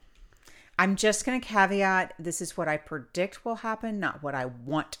 Wow. I'm just going to caveat, this is what I predict will happen, not what I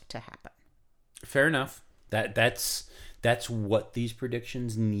want to happen. Fair enough. That's what these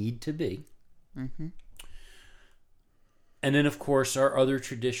predictions need to be. Mm-hmm. And then, of course, our other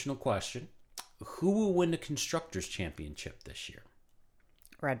traditional question. Who will win the Constructors' Championship this year?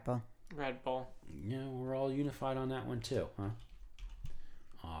 Red Bull. Red Bull. Yeah, we're all unified on that one too, huh?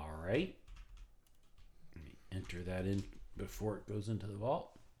 All right. Let me enter that in before it goes into the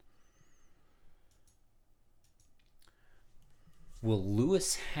vault. Will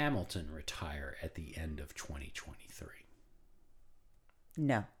Lewis Hamilton retire at the end of 2023?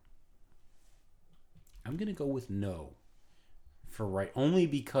 No. I'm going to go with no. For right, only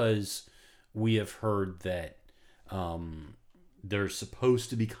because we have heard that there's supposed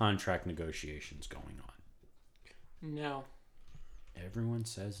to be contract negotiations going on. No. Everyone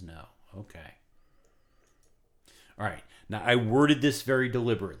says no. Okay. All right. Now, I worded this very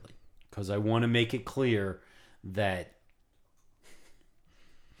deliberately because I want to make it clear that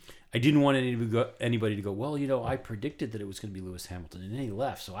I didn't want anybody to go, well, you know, I predicted that it was going to be Lewis Hamilton, and then he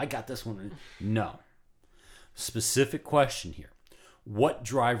left, so I got this one. No. Specific question here. What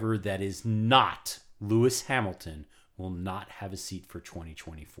driver that is not Lewis Hamilton will not have a seat for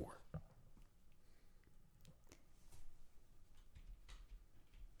 2024?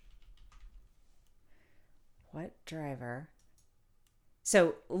 What driver?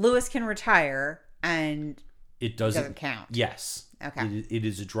 So Lewis can retire and it doesn't count. Yes. Okay. It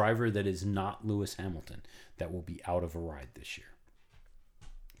is a driver that is not Lewis Hamilton that will be out of a ride this year.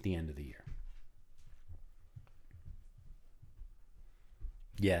 At the end of the year.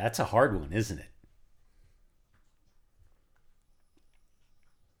 Yeah, that's a hard one, isn't it?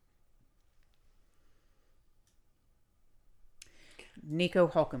 Nico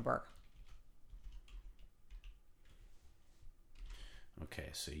Hulkenberg. Okay,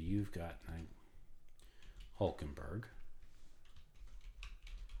 so you've got Hulkenberg.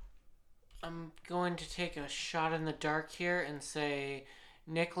 I'm going to take a shot in the dark here and say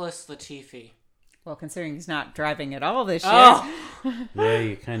Nicholas Latifi. Well, considering he's not driving at all this year. Oh! Yeah,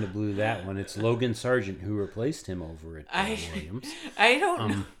 you kind of blew that one. It's Logan Sargent who replaced him over at Williams. I don't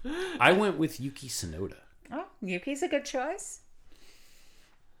know. I went with Yuki Tsunoda. Oh, Yuki's a good choice.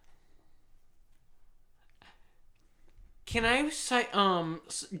 Can I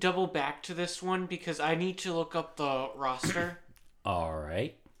double back to this one because I need to look up the roster? All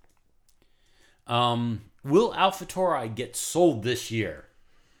right. Will AlphaTauri get sold this year?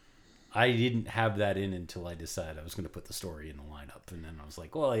 I didn't have that in until I decided I was going to put the story in the lineup. And then I was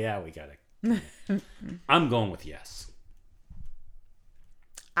like, well, yeah, we got to. I'm going with yes.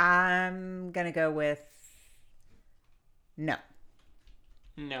 I'm going to go with no.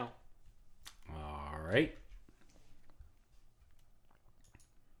 No. All right.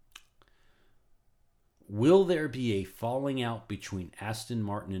 Will there be a falling out between Aston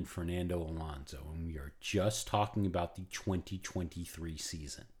Martin and Fernando Alonso? And we are just talking about the 2023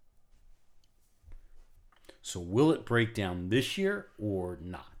 season. So will it break down this year or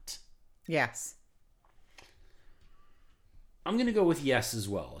not? Yes. I'm going to go with yes as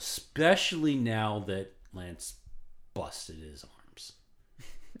well, especially now that Lance busted his arms.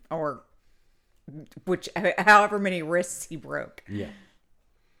 Or however many wrists he broke. Yeah.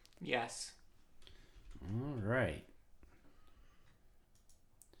 Yes. All right.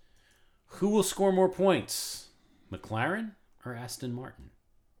 Who will score more points? McLaren or Aston Martin?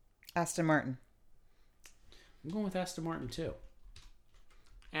 Aston Martin. I'm going with Aston Martin too.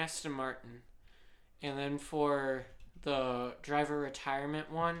 Aston Martin. And then for the driver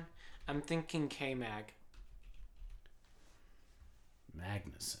retirement one, I'm thinking K-Mag.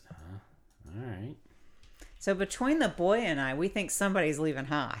 Magnussen, huh? All right. So between the boy and I, we think somebody's leaving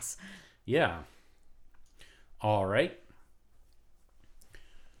Haas. Yeah. All right.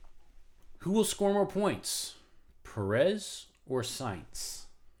 Who will score more points? Perez or Sainz?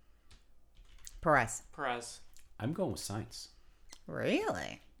 Perez. Perez. I'm going with Sainz.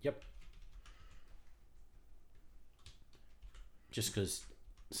 Really? Yep. Just because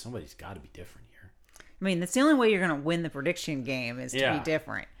somebody's got to be different here. I mean, that's the only way you're going to win the prediction game is to be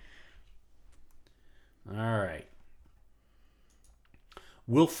different. All right.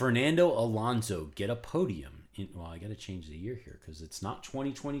 Will Fernando Alonso get a podium? Well, I got to change the year here because it's not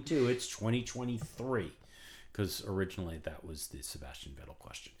 2022, it's 2023. Because originally that was the Sebastian Vettel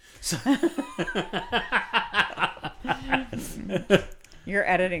question. So Your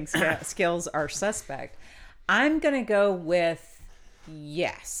editing skills are suspect. I'm going to go with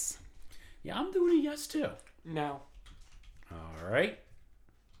yes. Yeah, I'm doing a yes too. No. All right.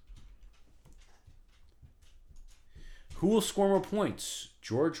 Who will score more points?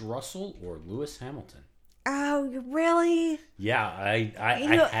 George Russell or Lewis Hamilton? Oh, you really? Yeah, I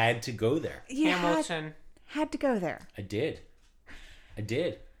had to go there. You Hamilton. Had to go there. I did.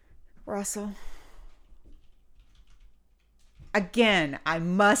 Russell. Again, I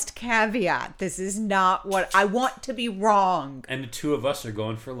must caveat, this is not what I want to be wrong. And the two of us are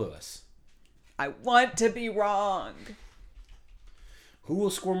going for Lewis. I want to be wrong. Who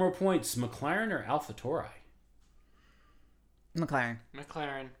will score more points, McLaren or AlphaTauri? McLaren.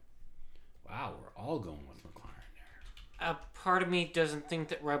 McLaren. Wow, we're all going with McLaren there. A part of me doesn't think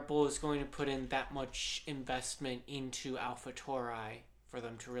that Red Bull is going to put in that much investment into AlphaTauri for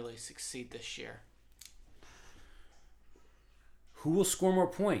them to really succeed this year. Who will score more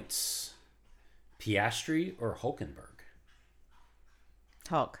points, Piastri or Hulkenberg?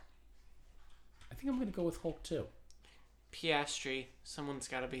 Hulk. I think I'm going to go with Hulk too. Piastri. Someone's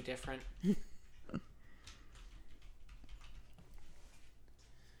got to be different.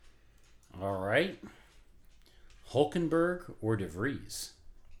 All right. Hulkenberg or De Vries?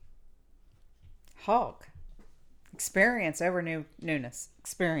 Hulk. Experience over newness.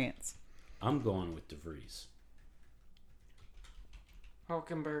 Experience. I'm going with De Vries.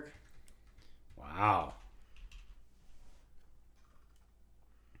 Hulkenberg. Wow.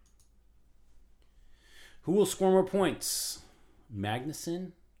 Who will score more points?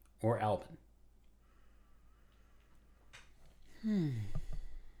 Magnussen or Albon?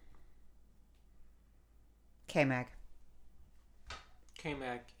 K-Mag.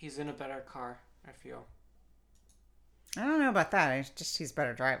 K-Mag. He's in a better car, I feel. I don't know about that. It's just he's a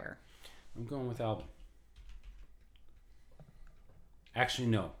better driver. I'm going with Albon. Actually,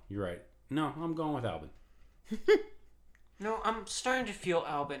 no. You're right. No, I'm going with Albon. No, I'm starting to feel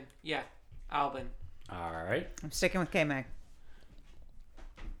Albon. Yeah, Albon. All right. I'm sticking with K-Mag.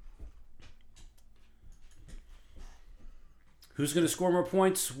 Who's going to score more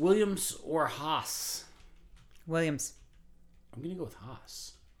points, Williams or Haas? Williams. I'm going to go with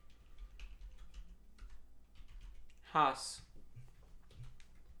Haas. Haas.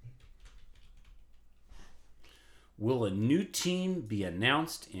 Will a new team be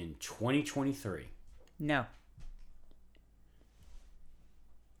announced in 2023? No.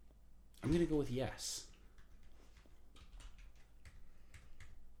 I'm going to go with yes.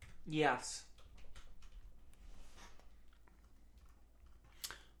 Yes.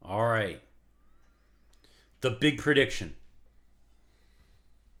 All right. The big prediction.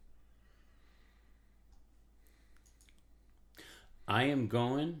 I am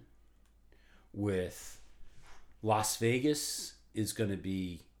going with Las Vegas is going to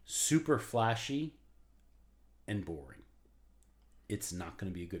be super flashy and boring. It's not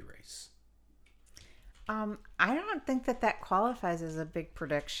going to be a good race. I don't think that qualifies as a big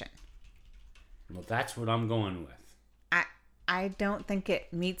prediction. Well, that's what I'm going with. I don't think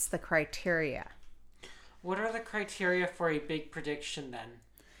it meets the criteria. What are the criteria for a big prediction then?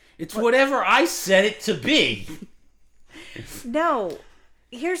 It's whatever I said it to be. No.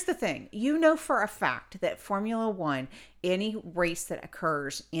 Here's the thing. You know for a fact that Formula One, any race that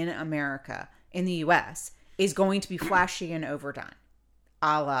occurs in America, in the U.S., is going to be flashy and overdone.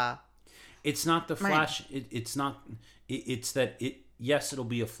 A la... It's not the flash. It's not. It's that it. Yes, it'll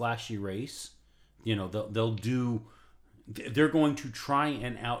be a flashy race. You know, they'll do. They're going to try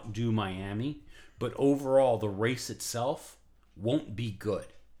and outdo Miami, but overall, the race itself won't be good.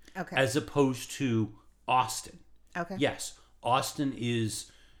 Okay. As opposed to Austin. Okay. Yes, Austin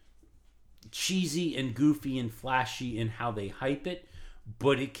is cheesy and goofy and flashy in how they hype it,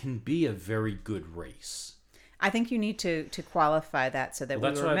 but it can be a very good race. I think you need to qualify that so that we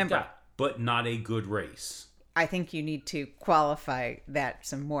That's what remember. I've got, but not a good race. I think you need to qualify that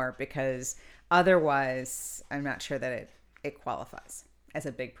some more because otherwise I'm not sure that it qualifies as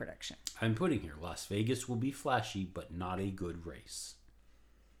a big prediction. I'm putting here, Las Vegas will be flashy, but not a good race.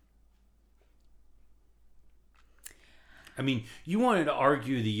 I mean, you wanted to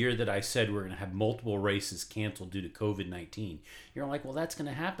argue the year that I said we're going to have multiple races canceled due to COVID-19. You're like, well, that's going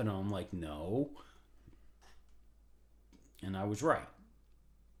to happen. And I'm like, no. And I was right.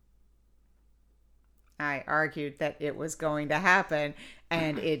 I argued that it was going to happen,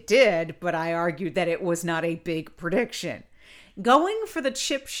 and it did, but I argued that it was not a big prediction. Going for the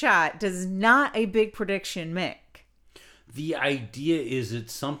chip shot does not a big prediction make. The idea is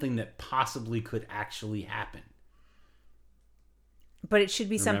it's something that possibly could actually happen. But it should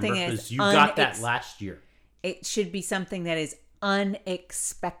be something Remember? as Because you got that last year. It should be something that is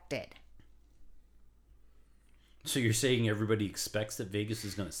unexpected. So you're saying everybody expects that Vegas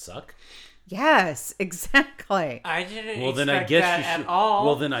is going to suck? Yes, exactly. I didn't Well, then expect I guess that you should. at all.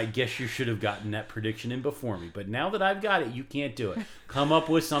 Well, then I guess you should have gotten that prediction in before me. But now that I've got it, you can't do it. Come up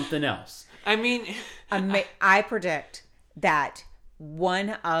with something else. I mean, I predict that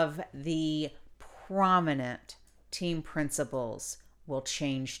one of the prominent team principals will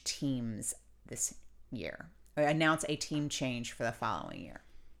change teams this year. Or announce a team change for the following year.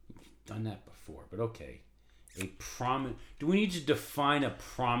 Done that before, but okay. A prominent. Do we need to define a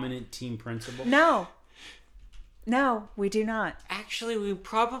prominent team principal? No, we do not. actually, we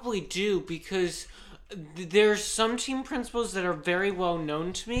probably do because there's some team principals that are very well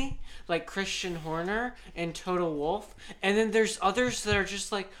known to me, like Christian Horner and Toto Wolff, and then there's others that are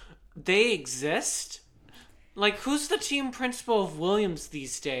just like, they exist? Like, who's the team principal of Williams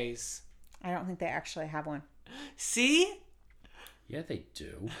these days? I don't think they actually have one. See? Yeah, they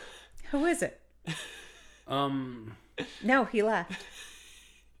do. Who is it? No, he left.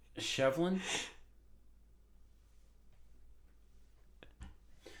 Shevlin?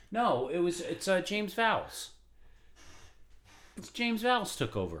 No, it's James Vowles. It's James Vowles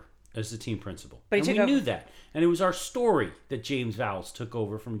took over as the team principal. But and he we took knew over. that. And it was our story that James Vowles took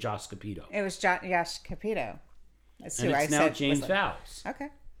over from Josh Capito. It was Josh Capito. That's And who it's I now said James was Vowles. Okay.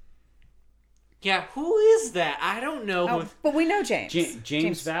 Yeah, who is that? I don't know. Oh, but we know James.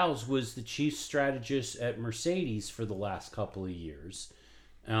 James Vowles was the chief strategist at Mercedes for the last couple of years.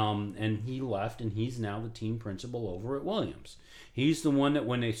 And he left, and he's now the team principal over at Williams. He's the one that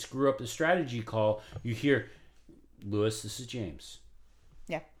when they screw up the strategy call, you hear, Lewis, this is James.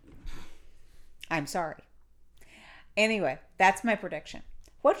 Yeah. I'm sorry. Anyway, that's my prediction.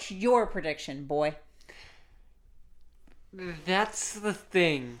 What's your prediction, boy? That's the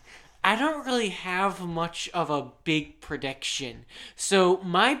thing. I don't really have much of a big prediction. So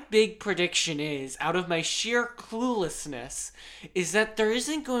my big prediction is, out of my sheer cluelessness, is that there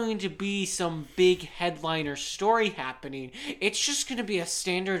isn't going to be some big headliner story happening. It's just going to be a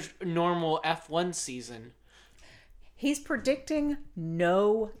standard, normal F1 season. He's predicting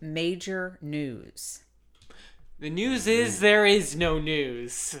no major news. The news is there is no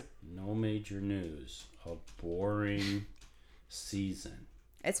news. No major news. A boring season.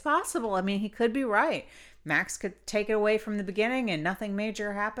 It's possible. I mean, he could be right. Max could take it away from the beginning and nothing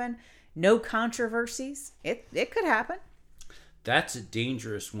major happen. No controversies. It could happen. That's a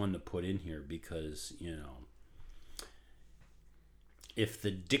dangerous one to put in here because, if the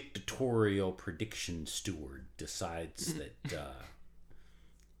dictatorial prediction steward decides that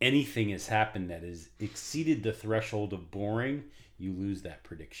anything has happened that has exceeded the threshold of boring, you lose that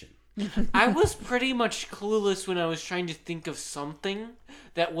prediction. I was pretty much clueless when I was trying to think of something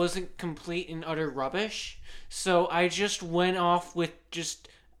that wasn't complete and utter rubbish. So I just went off with just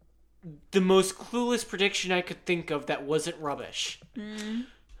the most clueless prediction I could think of that wasn't rubbish. All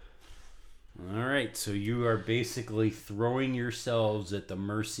right, so you are basically throwing yourselves at the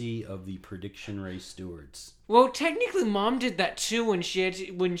mercy of the prediction race stewards. Well, technically, Mom did that too when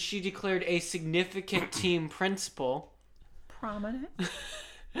she declared a significant team principal. Prominent.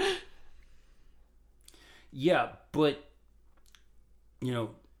 Yeah, but,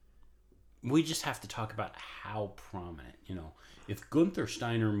 we just have to talk about how prominent. If Gunther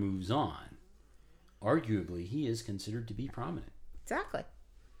Steiner moves on, arguably he is considered to be prominent. Exactly.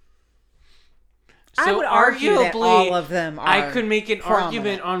 So I would argue that arguably, all of them are I could make an prominent.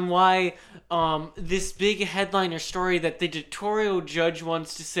 argument on why this big headliner story that the editorial judge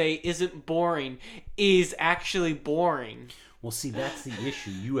wants to say isn't boring is actually boring. Well, see, that's the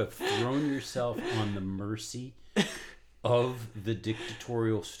issue. You have thrown yourself on the mercy of the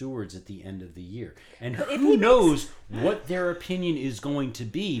dictatorial stewards at the end of the year. And who knows what their opinion is going to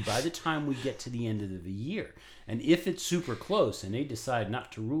be by the time we get to the end of the year. And if it's super close and they decide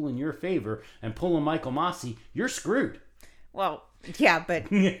not to rule in your favor and pull a Michael Masi, you're screwed. Well, yeah, but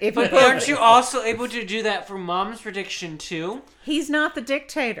if But aren't you also able to do that for Mom's prediction too? he's not the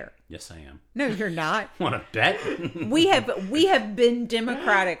dictator. Yes, I am. No, you're not. Want to bet? We have been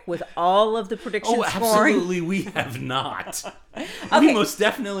democratic with all of the prediction Oh, scoring. absolutely, we have not. We Okay. most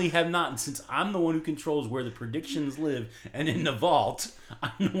definitely have not. And since I'm the one who controls where the predictions live and in the vault,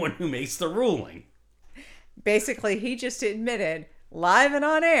 I'm the one who makes the ruling. Basically, he just admitted live and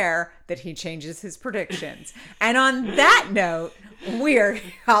on air that he changes his predictions. And on that note, we're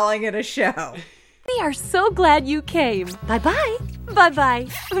calling it a show. We are so glad you came. Bye-bye. Bye-bye.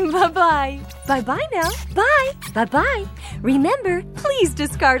 Bye-bye. Bye-bye now. Bye. Bye-bye. Remember, please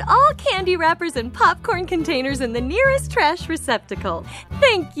discard all candy wrappers and popcorn containers in the nearest trash receptacle.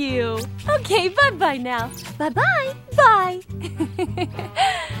 Thank you. Okay, bye-bye now. Bye-bye. Bye.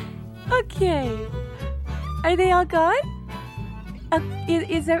 Okay. Are they all gone?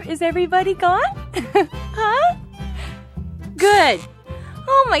 Is everybody gone? Huh? Good.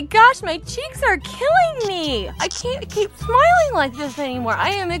 Oh my gosh, my cheeks are killing me. I can't keep smiling like this anymore. I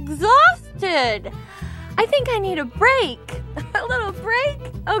am exhausted. I think I need a break. A little break?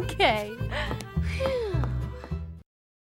 Okay. Phew.